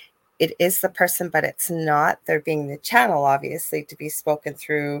it is the person, but it's not, they're being the channel, obviously, to be spoken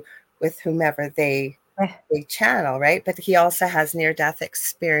through with whomever they channel, right? But he also has near-death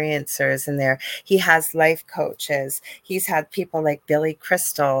experiencers in there. He has life coaches. He's had people like Billy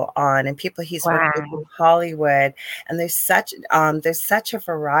Crystal on, and people he's worked with in Hollywood. And there's such a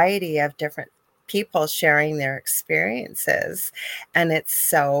variety of different people sharing their experiences, and it's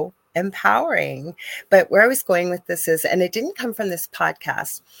so empowering. But where I was going with this is, and it didn't come from this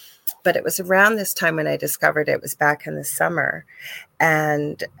podcast, but it was around this time when I discovered it. It was back in the summer.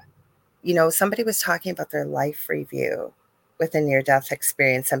 And somebody was talking about their life review with a near-death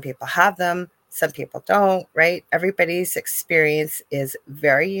experience. Some people have them, some people don't, right? Everybody's experience is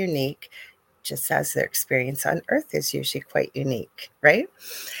very unique, just as their experience on Earth is usually quite unique, right?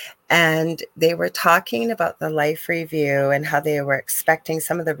 And they were talking about the life review and how they were expecting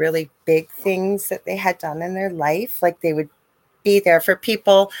some of the really big things that they had done in their life. Like, they would be there. For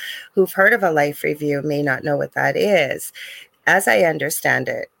people who've heard of a life review may not know what that is. As I understand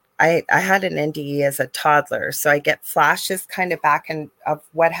it, I had an NDE as a toddler, so I get flashes kind of back of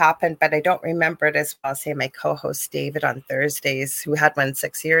what happened, but I don't remember it as well as, say, my co-host David on Thursdays, who had one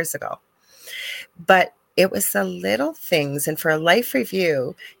 6 years ago. But it was the little things. And for a life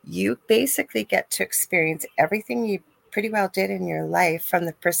review, you basically get to experience everything you pretty well did in your life from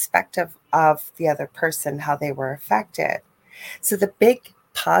the perspective of the other person, how they were affected. So the big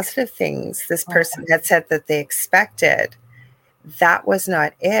positive things this person had said that they expected, that was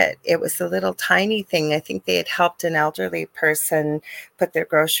not it. It was the little tiny thing. I think they had helped an elderly person put their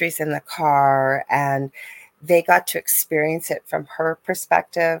groceries in the car, and they got to experience it from her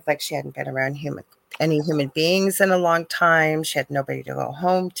perspective. Like, she hadn't been around any human beings in a long time. She had nobody to go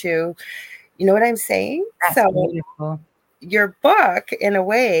home to. You know what I'm saying? That's beautiful. Your book, in a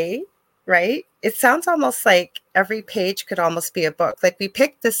way, right? It sounds almost like every page could almost be a book. Like, we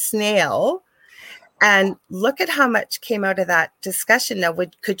picked the snail, and look at how much came out of that discussion. Now,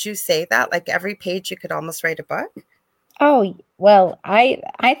 could you say that? Like, every page you could almost write a book? Oh, well, I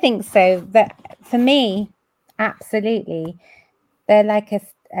think so. That for me, absolutely. They're like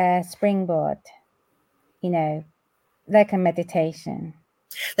a springboard, like a meditation.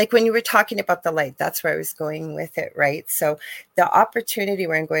 Like, when you were talking about the light, that's where I was going with it, right? So the opportunity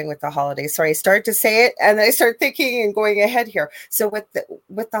where I'm going with the holidays, sorry, I started to say it and then I start thinking and going ahead here. So with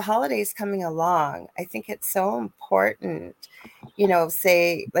the holidays coming along, I think it's so important,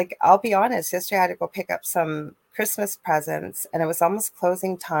 say, like, I'll be honest, yesterday I had to go pick up some Christmas presents, and it was almost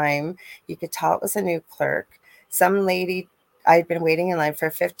closing time. You could tell it was a new clerk. Some lady, I'd been waiting in line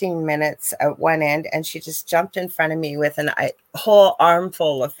for 15 minutes at one end, and she just jumped in front of me with a whole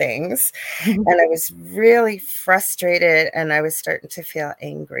armful of things. And I was really frustrated, and I was starting to feel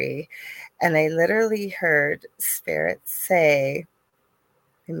angry. And I literally heard Spirit say,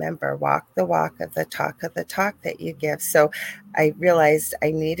 remember, walk the walk of the talk that you give. So I realized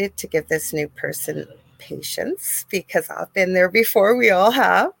I needed to give this new person patience, because I've been there before. We all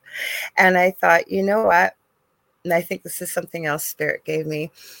have. And I thought, you know what? And I think this is something else Spirit gave me.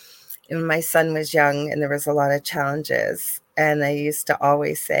 When my son was young and there was a lot of challenges, and I used to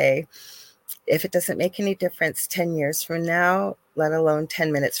always say, if it doesn't make any difference 10 years from now, let alone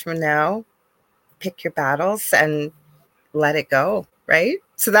 10 minutes from now, pick your battles and let it go, right?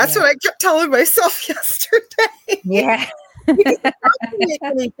 So that's what I kept telling myself yesterday. Yeah. Because it doesn't make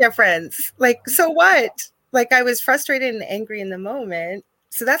any difference. Like, so what? Like, I was frustrated and angry in the moment.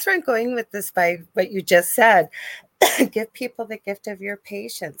 So that's where I'm going with this by what you just said. Give people the gift of your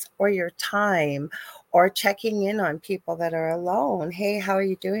patience or your time, or checking in on people that are alone. Hey, how are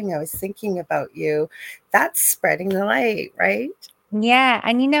you doing? I was thinking about you. That's spreading the light, right? Yeah.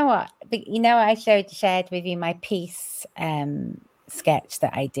 And you know what? I shared with you my peace sketch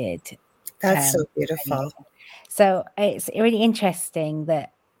that I did. That's so beautiful. So it's really interesting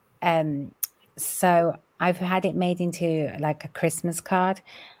that so I've had it made into like a Christmas card,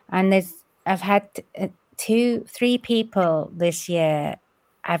 and I've had 2-3 people this year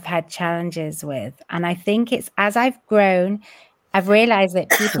I've had challenges with, and I think it's as I've grown, I've realized that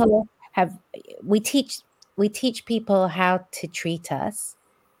people we teach people how to treat us,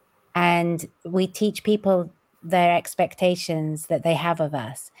 and we teach people their expectations that they have of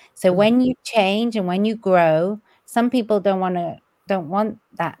us. So when you change and when you grow, some people don't want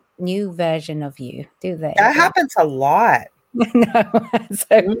that new version of you, do they? That happens a lot. No.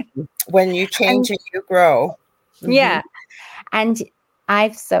 So, when you change and you grow. Yeah. And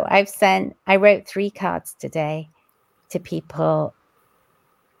I wrote 3 cards today to people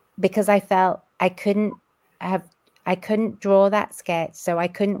because I felt I couldn't draw that sketch, so I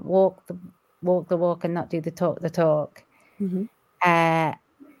couldn't walk the walk and not do the talk.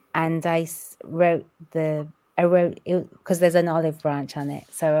 And I wrote it because there's an olive branch on it.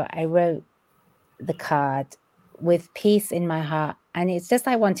 So I wrote the card with peace in my heart. And it's just,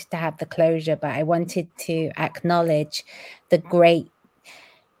 I wanted to have the closure, but I wanted to acknowledge the great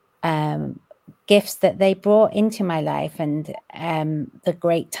gifts that they brought into my life, and the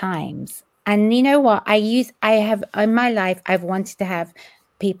great times. And you know what? I have in my life, I've wanted to have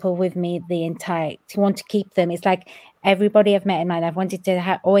people with me to want to keep them. It's like everybody I've met in my life, wanted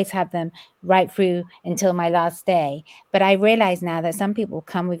to always have them right through until my last day. But I realize now that some people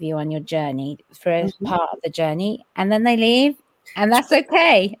come with you on your journey for a part of the journey, and then they leave. And that's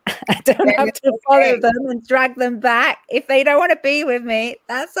okay. I don't have to follow them and drag them back. If they don't want to be with me,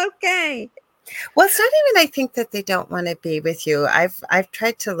 that's okay. Well, it's not even, I think, that they don't want to be with you. I've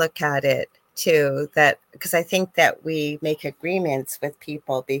tried to look at it too, that because I think that we make agreements with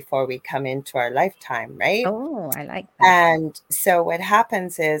people before we come into our lifetime, right? Oh, I like that. And so what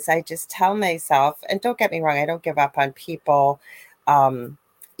happens is I just tell myself, and don't get me wrong, I don't give up on people,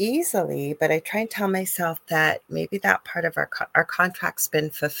 easily, but I try and tell myself that maybe that part of our contract's been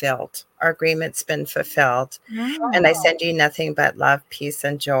fulfilled, our agreement's been fulfilled, and I send you nothing but love, peace,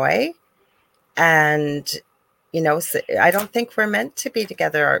 and joy. And so I don't think we're meant to be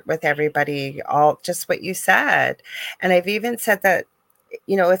together with everybody, all just what you said. And I've even said that,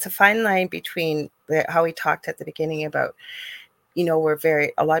 it's a fine line between how we talked at the beginning about, a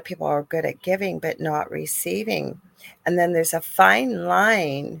lot of people are good at giving, but not receiving. And then there's a fine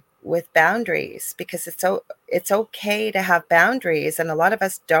line with boundaries, because it's okay to have boundaries. And a lot of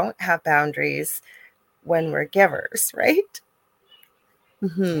us don't have boundaries when we're givers, right?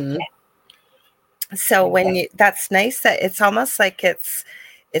 Mm-hmm. So that's nice that it's almost like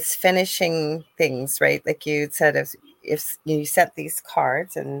it's finishing things, right? Like you said, if you sent these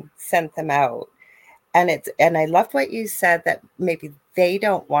cards and sent them out, and I loved what you said, that maybe they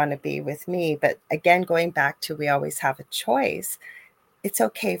don't want to be with me, but again, going back to, we always have a choice. It's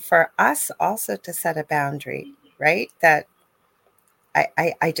okay for us also to set a boundary, right? That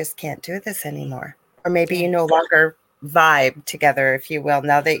I just can't do this anymore. Or maybe you no longer vibe together, if you will,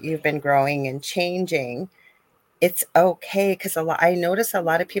 now that you've been growing and changing. It's okay, because I notice a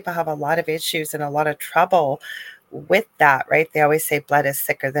lot of people have a lot of issues and a lot of trouble with that, right? They always say blood is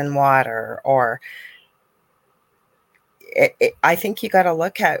thicker than water, or I think you got to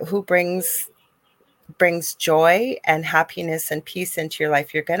look at who brings joy and happiness and peace into your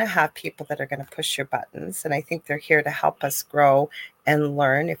life. You're going to have people that are going to push your buttons, and I think they're here to help us grow and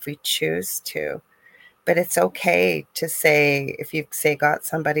learn if we choose to. But it's okay to say, if you say got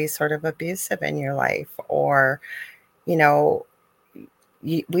somebody sort of abusive in your life, or we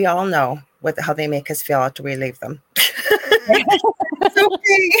all know how they make us feel after we leave them. It's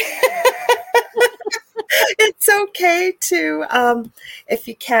okay. It's okay to, if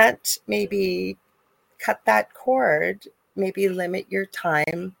you can't maybe cut that cord, maybe limit your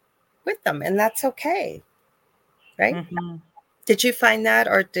time with them, and that's okay, right? Mm-hmm. Did you find that,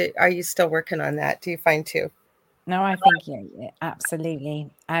 or are you still working on that? Do you find too? No, I think absolutely,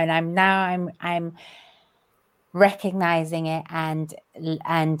 and I'm recognizing it and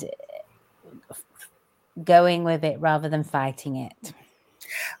going with it rather than fighting it.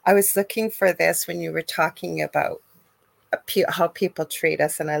 I was looking for this when you were talking about how people treat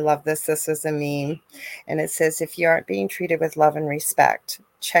us, and I love this. This is a meme, and it says, if you aren't being treated with love and respect,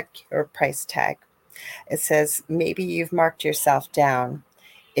 check your price tag. It says, maybe you've marked yourself down.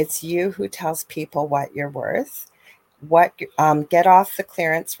 It's you who tells people what you're worth. Get off the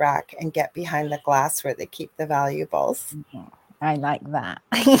clearance rack and get behind the glass where they keep the valuables. I like that.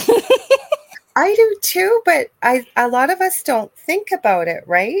 I do too, but a lot of us don't think about it,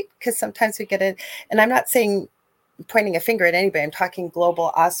 right? Because sometimes we get in, and I'm not saying pointing a finger at anybody. I'm talking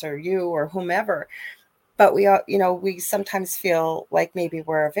global, us or you or whomever. But we sometimes feel like maybe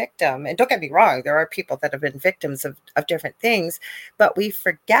we're a victim. And don't get me wrong, there are people that have been victims of different things, but we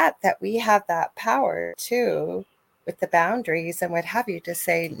forget that we have that power too, with the boundaries and what have you, to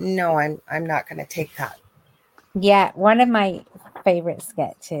say, no, I'm not going to take that. Yeah, one of my favorite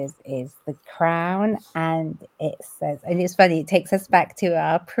sketches is The Crown, and it says, and it's funny, it takes us back to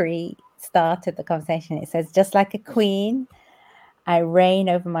our pre-start of the conversation. It says, just like a queen, I reign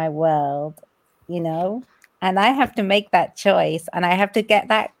over my world, and I have to make that choice, and I have to get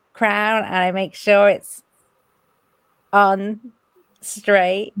that crown, and I make sure it's on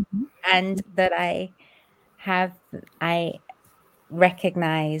straight, and that I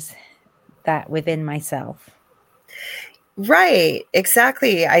recognize that within myself. Right,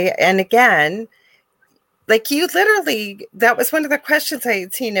 exactly. And again, like you literally, that was one of the questions I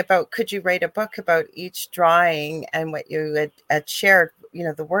had seen about, could you write a book about each drawing and what you had shared,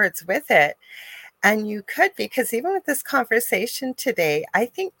 the words with it. And you could, because even with this conversation today, I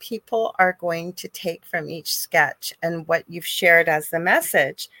think people are going to take from each sketch and what you've shared as the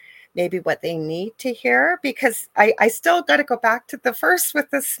message, maybe what they need to hear, because I still got to go back to the first with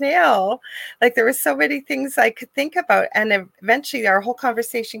the snail. Like, there were so many things I could think about. And eventually our whole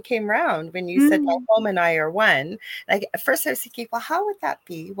conversation came around when you said, my home and I are one. Like, at first I was thinking, well, how would that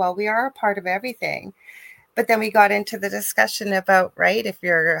be? Well, we are a part of everything. But then we got into the discussion about, right, if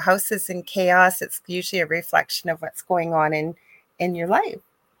your house is in chaos, it's usually a reflection of what's going on in your life.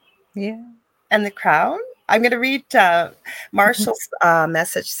 Yeah. And the crown, I'm going to read Marshall's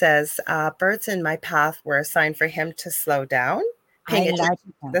message says, birds in my path were a sign for him to slow down, paying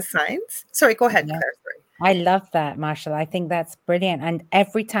attention to the signs. Sorry, go ahead, Claire. Sorry. I love that, Marshall. I think that's brilliant. And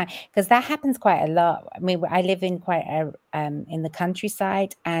every time, because that happens quite a lot. I mean, I live in quite in the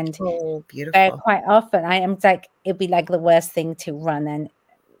countryside, and beautiful. Quite often it'd be like the worst thing to run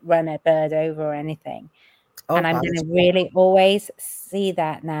a bird over or anything. Oh, And I'm going to really always see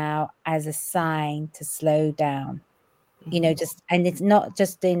that now as a sign to slow down, you know, just, and it's not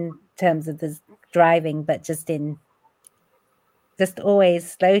just in terms of the driving, but just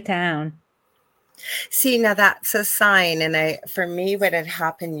always slow down. See, now that's a sign. And for me, what had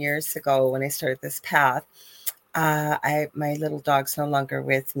happened years ago when I started this path, my little dog's no longer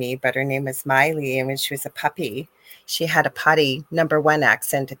with me, but her name is Miley. And when she was a puppy, she had a potty #1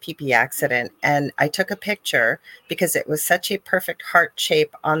 accident, a pee-pee accident. And I took a picture because it was such a perfect heart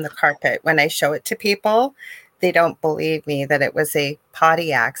shape on the carpet. When I show it to people, they don't believe me that it was a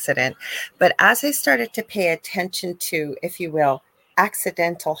potty accident. But as I started to pay attention to, if you will,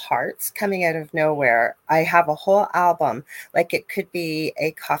 accidental hearts coming out of nowhere, I have a whole album. Like it could be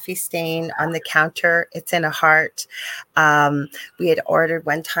a coffee stain on the counter, it's in a heart. We had ordered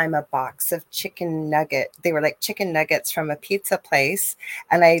one time a box of chicken nugget. They were like chicken nuggets from a pizza place.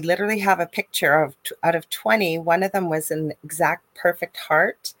 And I literally have a picture of out of 20, one of them was an exact perfect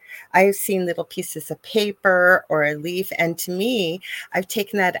heart. I've seen little pieces of paper or a leaf. And to me, I've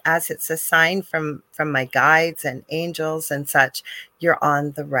taken that as it's a sign from my guides and angels and such. You're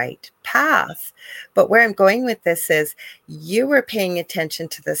on the right path. But where I'm going with this is you were paying attention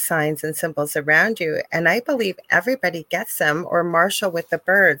to the signs and symbols around you. And I believe everybody gets them, or Marshall with the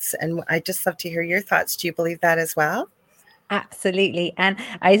birds. And I just love to hear your thoughts. Do you believe that as well? Absolutely. And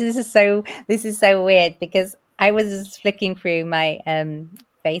this is so weird because I was just flicking through my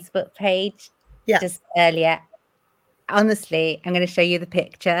Facebook page just earlier. Honestly, I'm going to show you the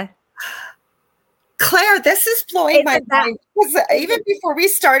picture. Claire, this is blowing my mind. Because even before we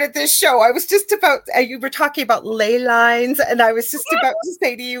started this show, I was just about, you were talking about ley lines, and I was just about to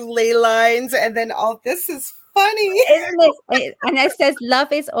say to you ley lines, and then all this is funny. Isn't it? And it says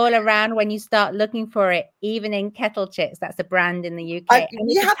love is all around when you start looking for it, even in kettle chips. That's a brand in the UK.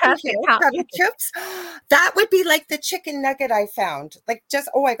 We have them here, kettle chips. That would be like the chicken nugget I found. Like just,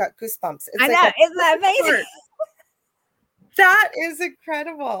 I got goosebumps. I know, isn't that amazing? That is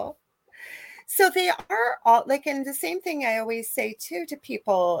incredible. So they are all like, and the same thing I always say too to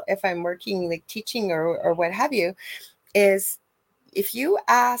people if I'm working like teaching or what have you, is if you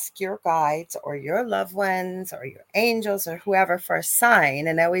ask your guides or your loved ones or your angels or whoever for a sign,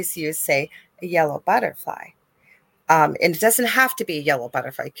 and I always use, say, a yellow butterfly. And it doesn't have to be a yellow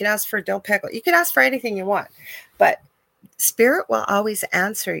butterfly. You can ask for dill pickle. You can ask for anything you want, but spirit will always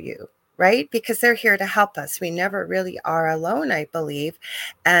answer you, right? Because they're here to help us. We never really are alone, I believe.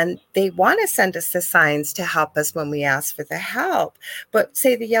 And they want to send us the signs to help us when we ask for the help. But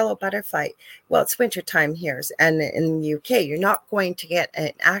say the yellow butterfly, well, it's wintertime here. And in the UK, you're not going to get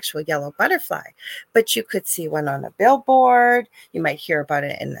an actual yellow butterfly, but you could see one on a billboard. You might hear about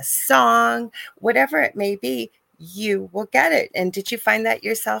it in a song, whatever it may be, you will get it. And did you find that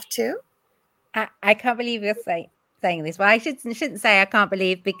yourself too? I can't believe you're saying this. Well, I shouldn't say I can't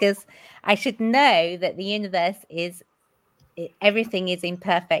believe, because I should know that the universe everything is in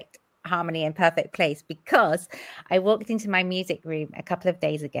perfect harmony and perfect place, because I walked into my music room a couple of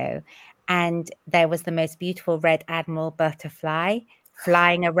days ago and there was the most beautiful red admiral butterfly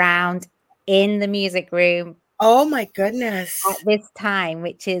flying around in the music room. Oh my goodness. At this time,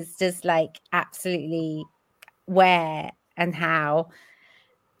 which is just like absolutely where and how.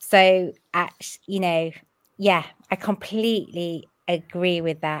 So, yeah, I completely agree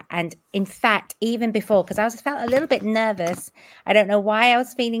with that. And in fact, even before, because I felt a little bit nervous. I don't know why I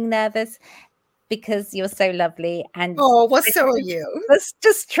was feeling nervous, because you're so lovely. And so are you.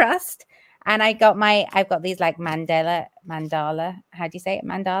 Just trust. And I've got these like mandala, how do you say it?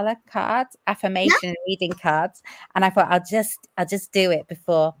 Mandala cards, affirmation reading cards. And I thought I'll just do it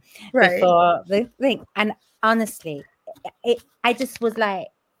before the thing. And honestly, I just was like,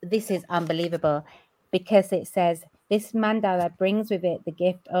 this is unbelievable, because it says this mandala brings with it the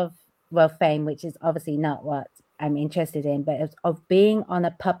gift of, fame, which is obviously not what I'm interested in, but of being on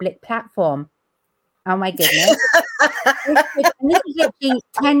a public platform. Oh my goodness. This is literally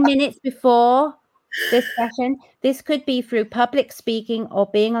 10 minutes before this session. This could be through public speaking or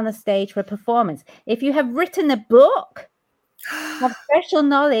being on a stage for a performance. If you have written a book, have special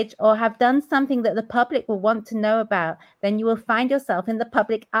knowledge, or have done something that the public will want to know about, then you will find yourself in the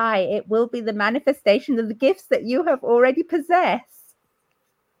public eye. It will be the manifestation of the gifts that you have already possessed.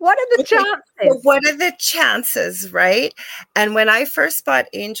 What are the chances? What are the chances, right? And when I first bought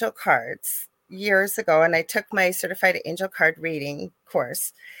angel cards years ago, and I took my certified angel card reading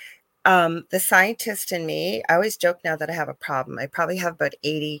course, The scientist in me, I always joke now that I have a problem. I probably have about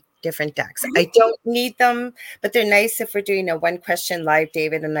 80 different decks. I don't need them, but they're nice if we're doing a one question live.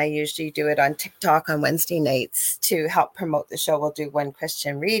 David and I usually do it on TikTok on Wednesday nights to help promote the show. We'll do one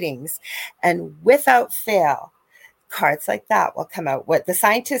question readings. And without fail, cards like that will come out. What the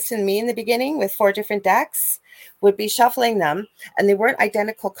scientist and me in the beginning with 4 different decks would be shuffling them, and they weren't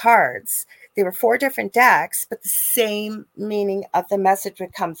identical cards. They were 4 different decks, but the same meaning of the message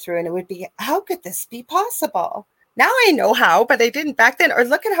would come through, and it would be, how could this be possible? Now I know how, but I didn't back then. Or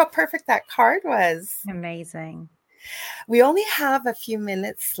look at how perfect that card was. Amazing. We only have a few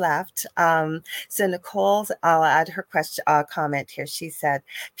minutes left. So Nicole, I'll add her comment here. She said,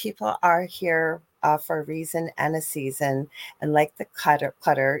 people are here for a reason and a season, and like the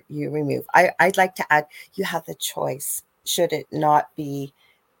clutter you remove. I'd like to add, you have the choice. Should it not be,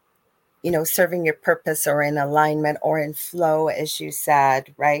 serving your purpose or in alignment or in flow, as you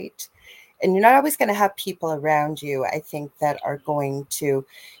said, right? And you're not always going to have people around you, I think, that are going to,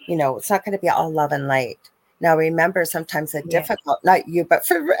 it's not going to be all love and light. Now, remember, sometimes the difficult, not you, but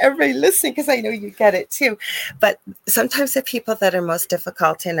for everybody listening, because I know you get it too. But sometimes the people that are most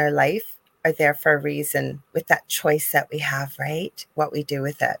difficult in our life are there for a reason, with that choice that we have, right? What we do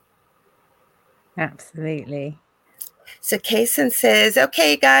with it. Absolutely. So Kaysen says,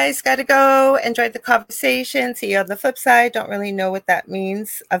 okay, guys, got to go. Enjoyed the conversation. See you on the flip side. Don't really know what that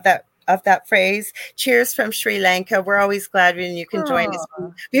means of that phrase. Cheers from Sri Lanka. We're always glad when you can join us.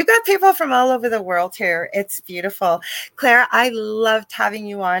 We've got people from all over the world here. It's beautiful. Claire, I loved having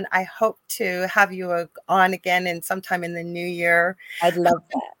you on. I hope to have you on again and sometime in the new year. I'd love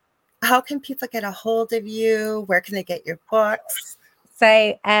that. How can people get a hold of you? Where can they get your books?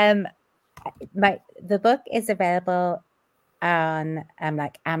 So the book is available on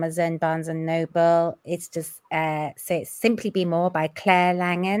like Amazon, Barnes and Noble. It's just so it's Simply Be More by Clare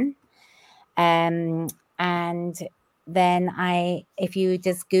Langan. And then if you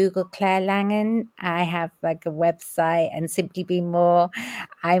just Google Clare Langan, I have like a website, and Simply Be More.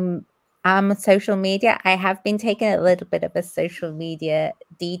 I'm on social media. I have been taking a little bit of a social media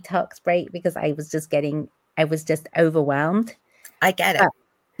detox break because I was just overwhelmed. I get it.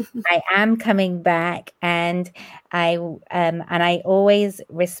 I am coming back, and I always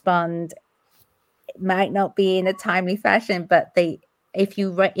respond. It might not be in a timely fashion, but if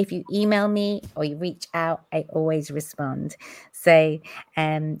you email me or you reach out, I always respond. So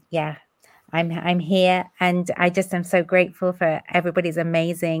I'm here, and I just am so grateful for everybody's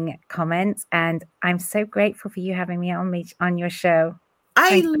amazing comments, and I'm so grateful for you having me on your show.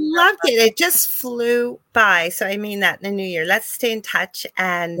 I loved it. It just flew by. So I mean that in the new year. Let's stay in touch.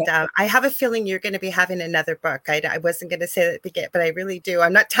 And I have a feeling you're going to be having another book. I wasn't going to say that, but I really do. I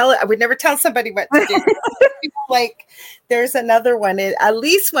would never tell somebody what to do. Like there's another one, at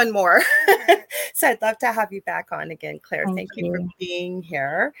least one more. So I'd love to have you back on again, Claire. Thank you for being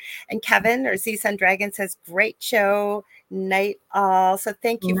here. And Kevin or Z Sun Dragon says, great show. Night all. So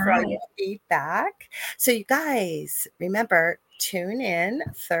thank you for all your feedback. So you guys, remember, tune in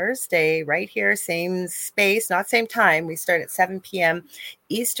Thursday right here, same space, not same time. We start at 7 p.m.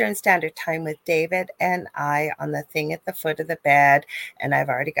 Eastern Standard Time with David and I on the thing at the foot of the bed. And I've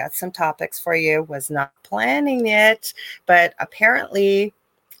already got some topics for you. Was not planning it, but apparently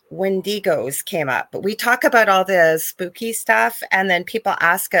Wendigos came up. But we talk about all the spooky stuff, and then people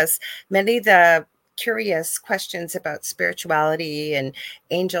ask us many of the curious questions about spirituality and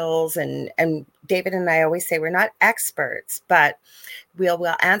angels, and David and I always say we're not experts, but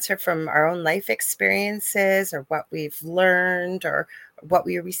we'll answer from our own life experiences or what we've learned or what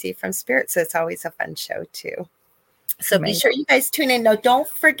we receive from spirit. So it's always a fun show too. So be sure you guys tune in. Now, don't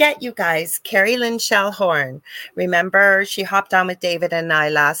forget, you guys, Carrie Lynn Shellhorn. Remember, she hopped on with David and I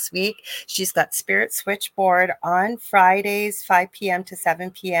last week. She's got Spirit Switchboard on Fridays, 5 p.m. to 7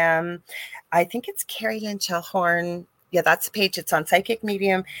 p.m. I think it's Carrie Lynn Shellhorn. Yeah, that's the page. It's on Psychic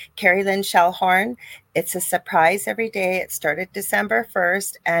Medium, Carrie Lynn Shellhorn. It's a surprise every day. It started December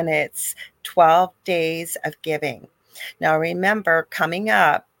 1st, and it's 12 days of giving. Now, remember, coming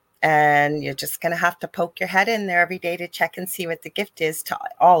up, and you're just going to have to poke your head in there every day to check and see what the gift is to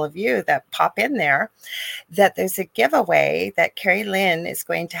all of you that pop in there, that there's a giveaway that Carrie Lynn is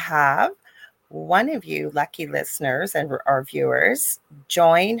going to have. One of you lucky listeners and our viewers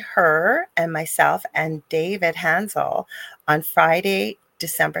join her and myself and David Hansel on Friday,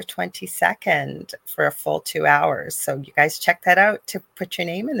 December 22nd for a full 2 hours. So you guys check that out to put your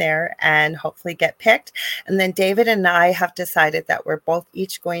name in there and hopefully get picked. And then David and I have decided that we're both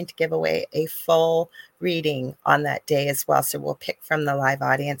each going to give away a full reading on that day as well. So we'll pick from the live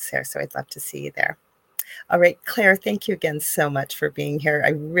audience there. So I'd love to see you there. All right, Claire, thank you again so much for being here. I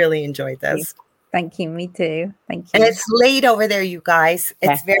really enjoyed this. Thank you. Me too. Thank you. And it's late over there, you guys.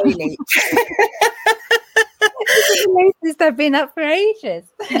 It's very late. The latest I've been up for ages.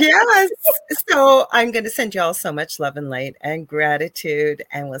 Yes. So I'm going to send you all so much love and light and gratitude.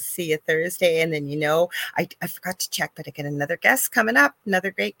 And we'll see you Thursday. And then, I forgot to check, but I get another guest coming up,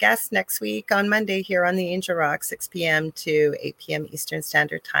 another great guest next week on Monday here on the Angel Rock, 6 p.m. to 8 p.m. Eastern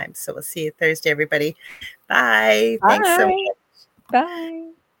Standard Time. So we'll see you Thursday, everybody. Bye. Thanks so much. Bye.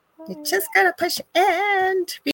 You just got to push end.